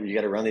can't. You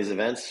got to run these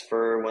events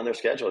for when they're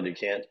scheduled. I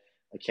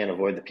can't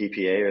avoid the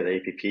PPA or the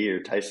APP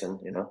or Tyson.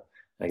 You know,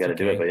 I got to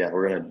do it. But yeah,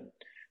 we're gonna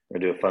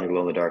do a fun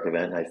glow in the dark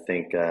event. I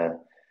think you're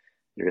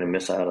gonna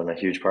miss out on a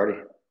huge party.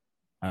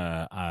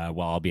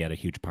 Well, I'll be at a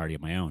huge party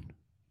of my own.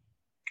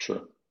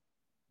 Sure.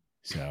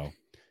 So,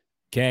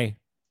 okay,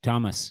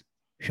 Thomas,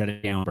 shut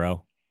it down,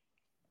 bro.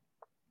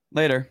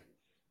 Later.